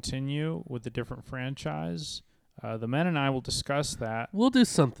to continue with the different franchise. The men and I will discuss that. We'll do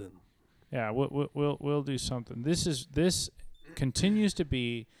something. Yeah, we'll do something. This continues to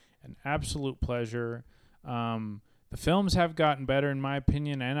be an absolute pleasure. The films have gotten better, in my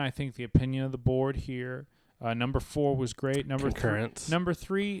opinion, and I think the opinion of the board here. Number 4 was great. Concurrence. Number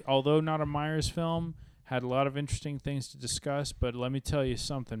 3, although not a Myers film, had a lot of interesting things to discuss. But let me tell you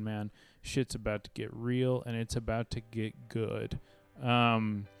something, man. Shit's about to get real, and it's about to get good.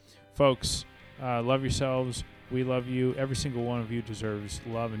 Folks, love yourselves. We love you. Every single one of you deserves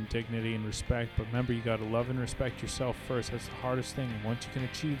love and dignity and respect. But remember, you got to love and respect yourself first. That's the hardest thing. And once you can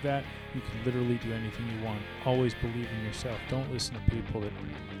achieve that, you can literally do anything you want. Always believe in yourself. Don't listen to people that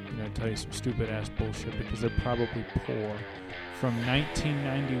tell you some stupid ass bullshit because they're probably poor. From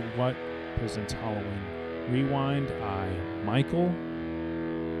 1990, what presents Halloween? Rewind. I'm Michael,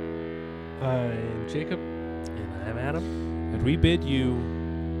 I'm Jacob. And I'm Adam. and we bid you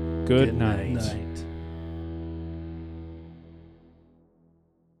good night. Night.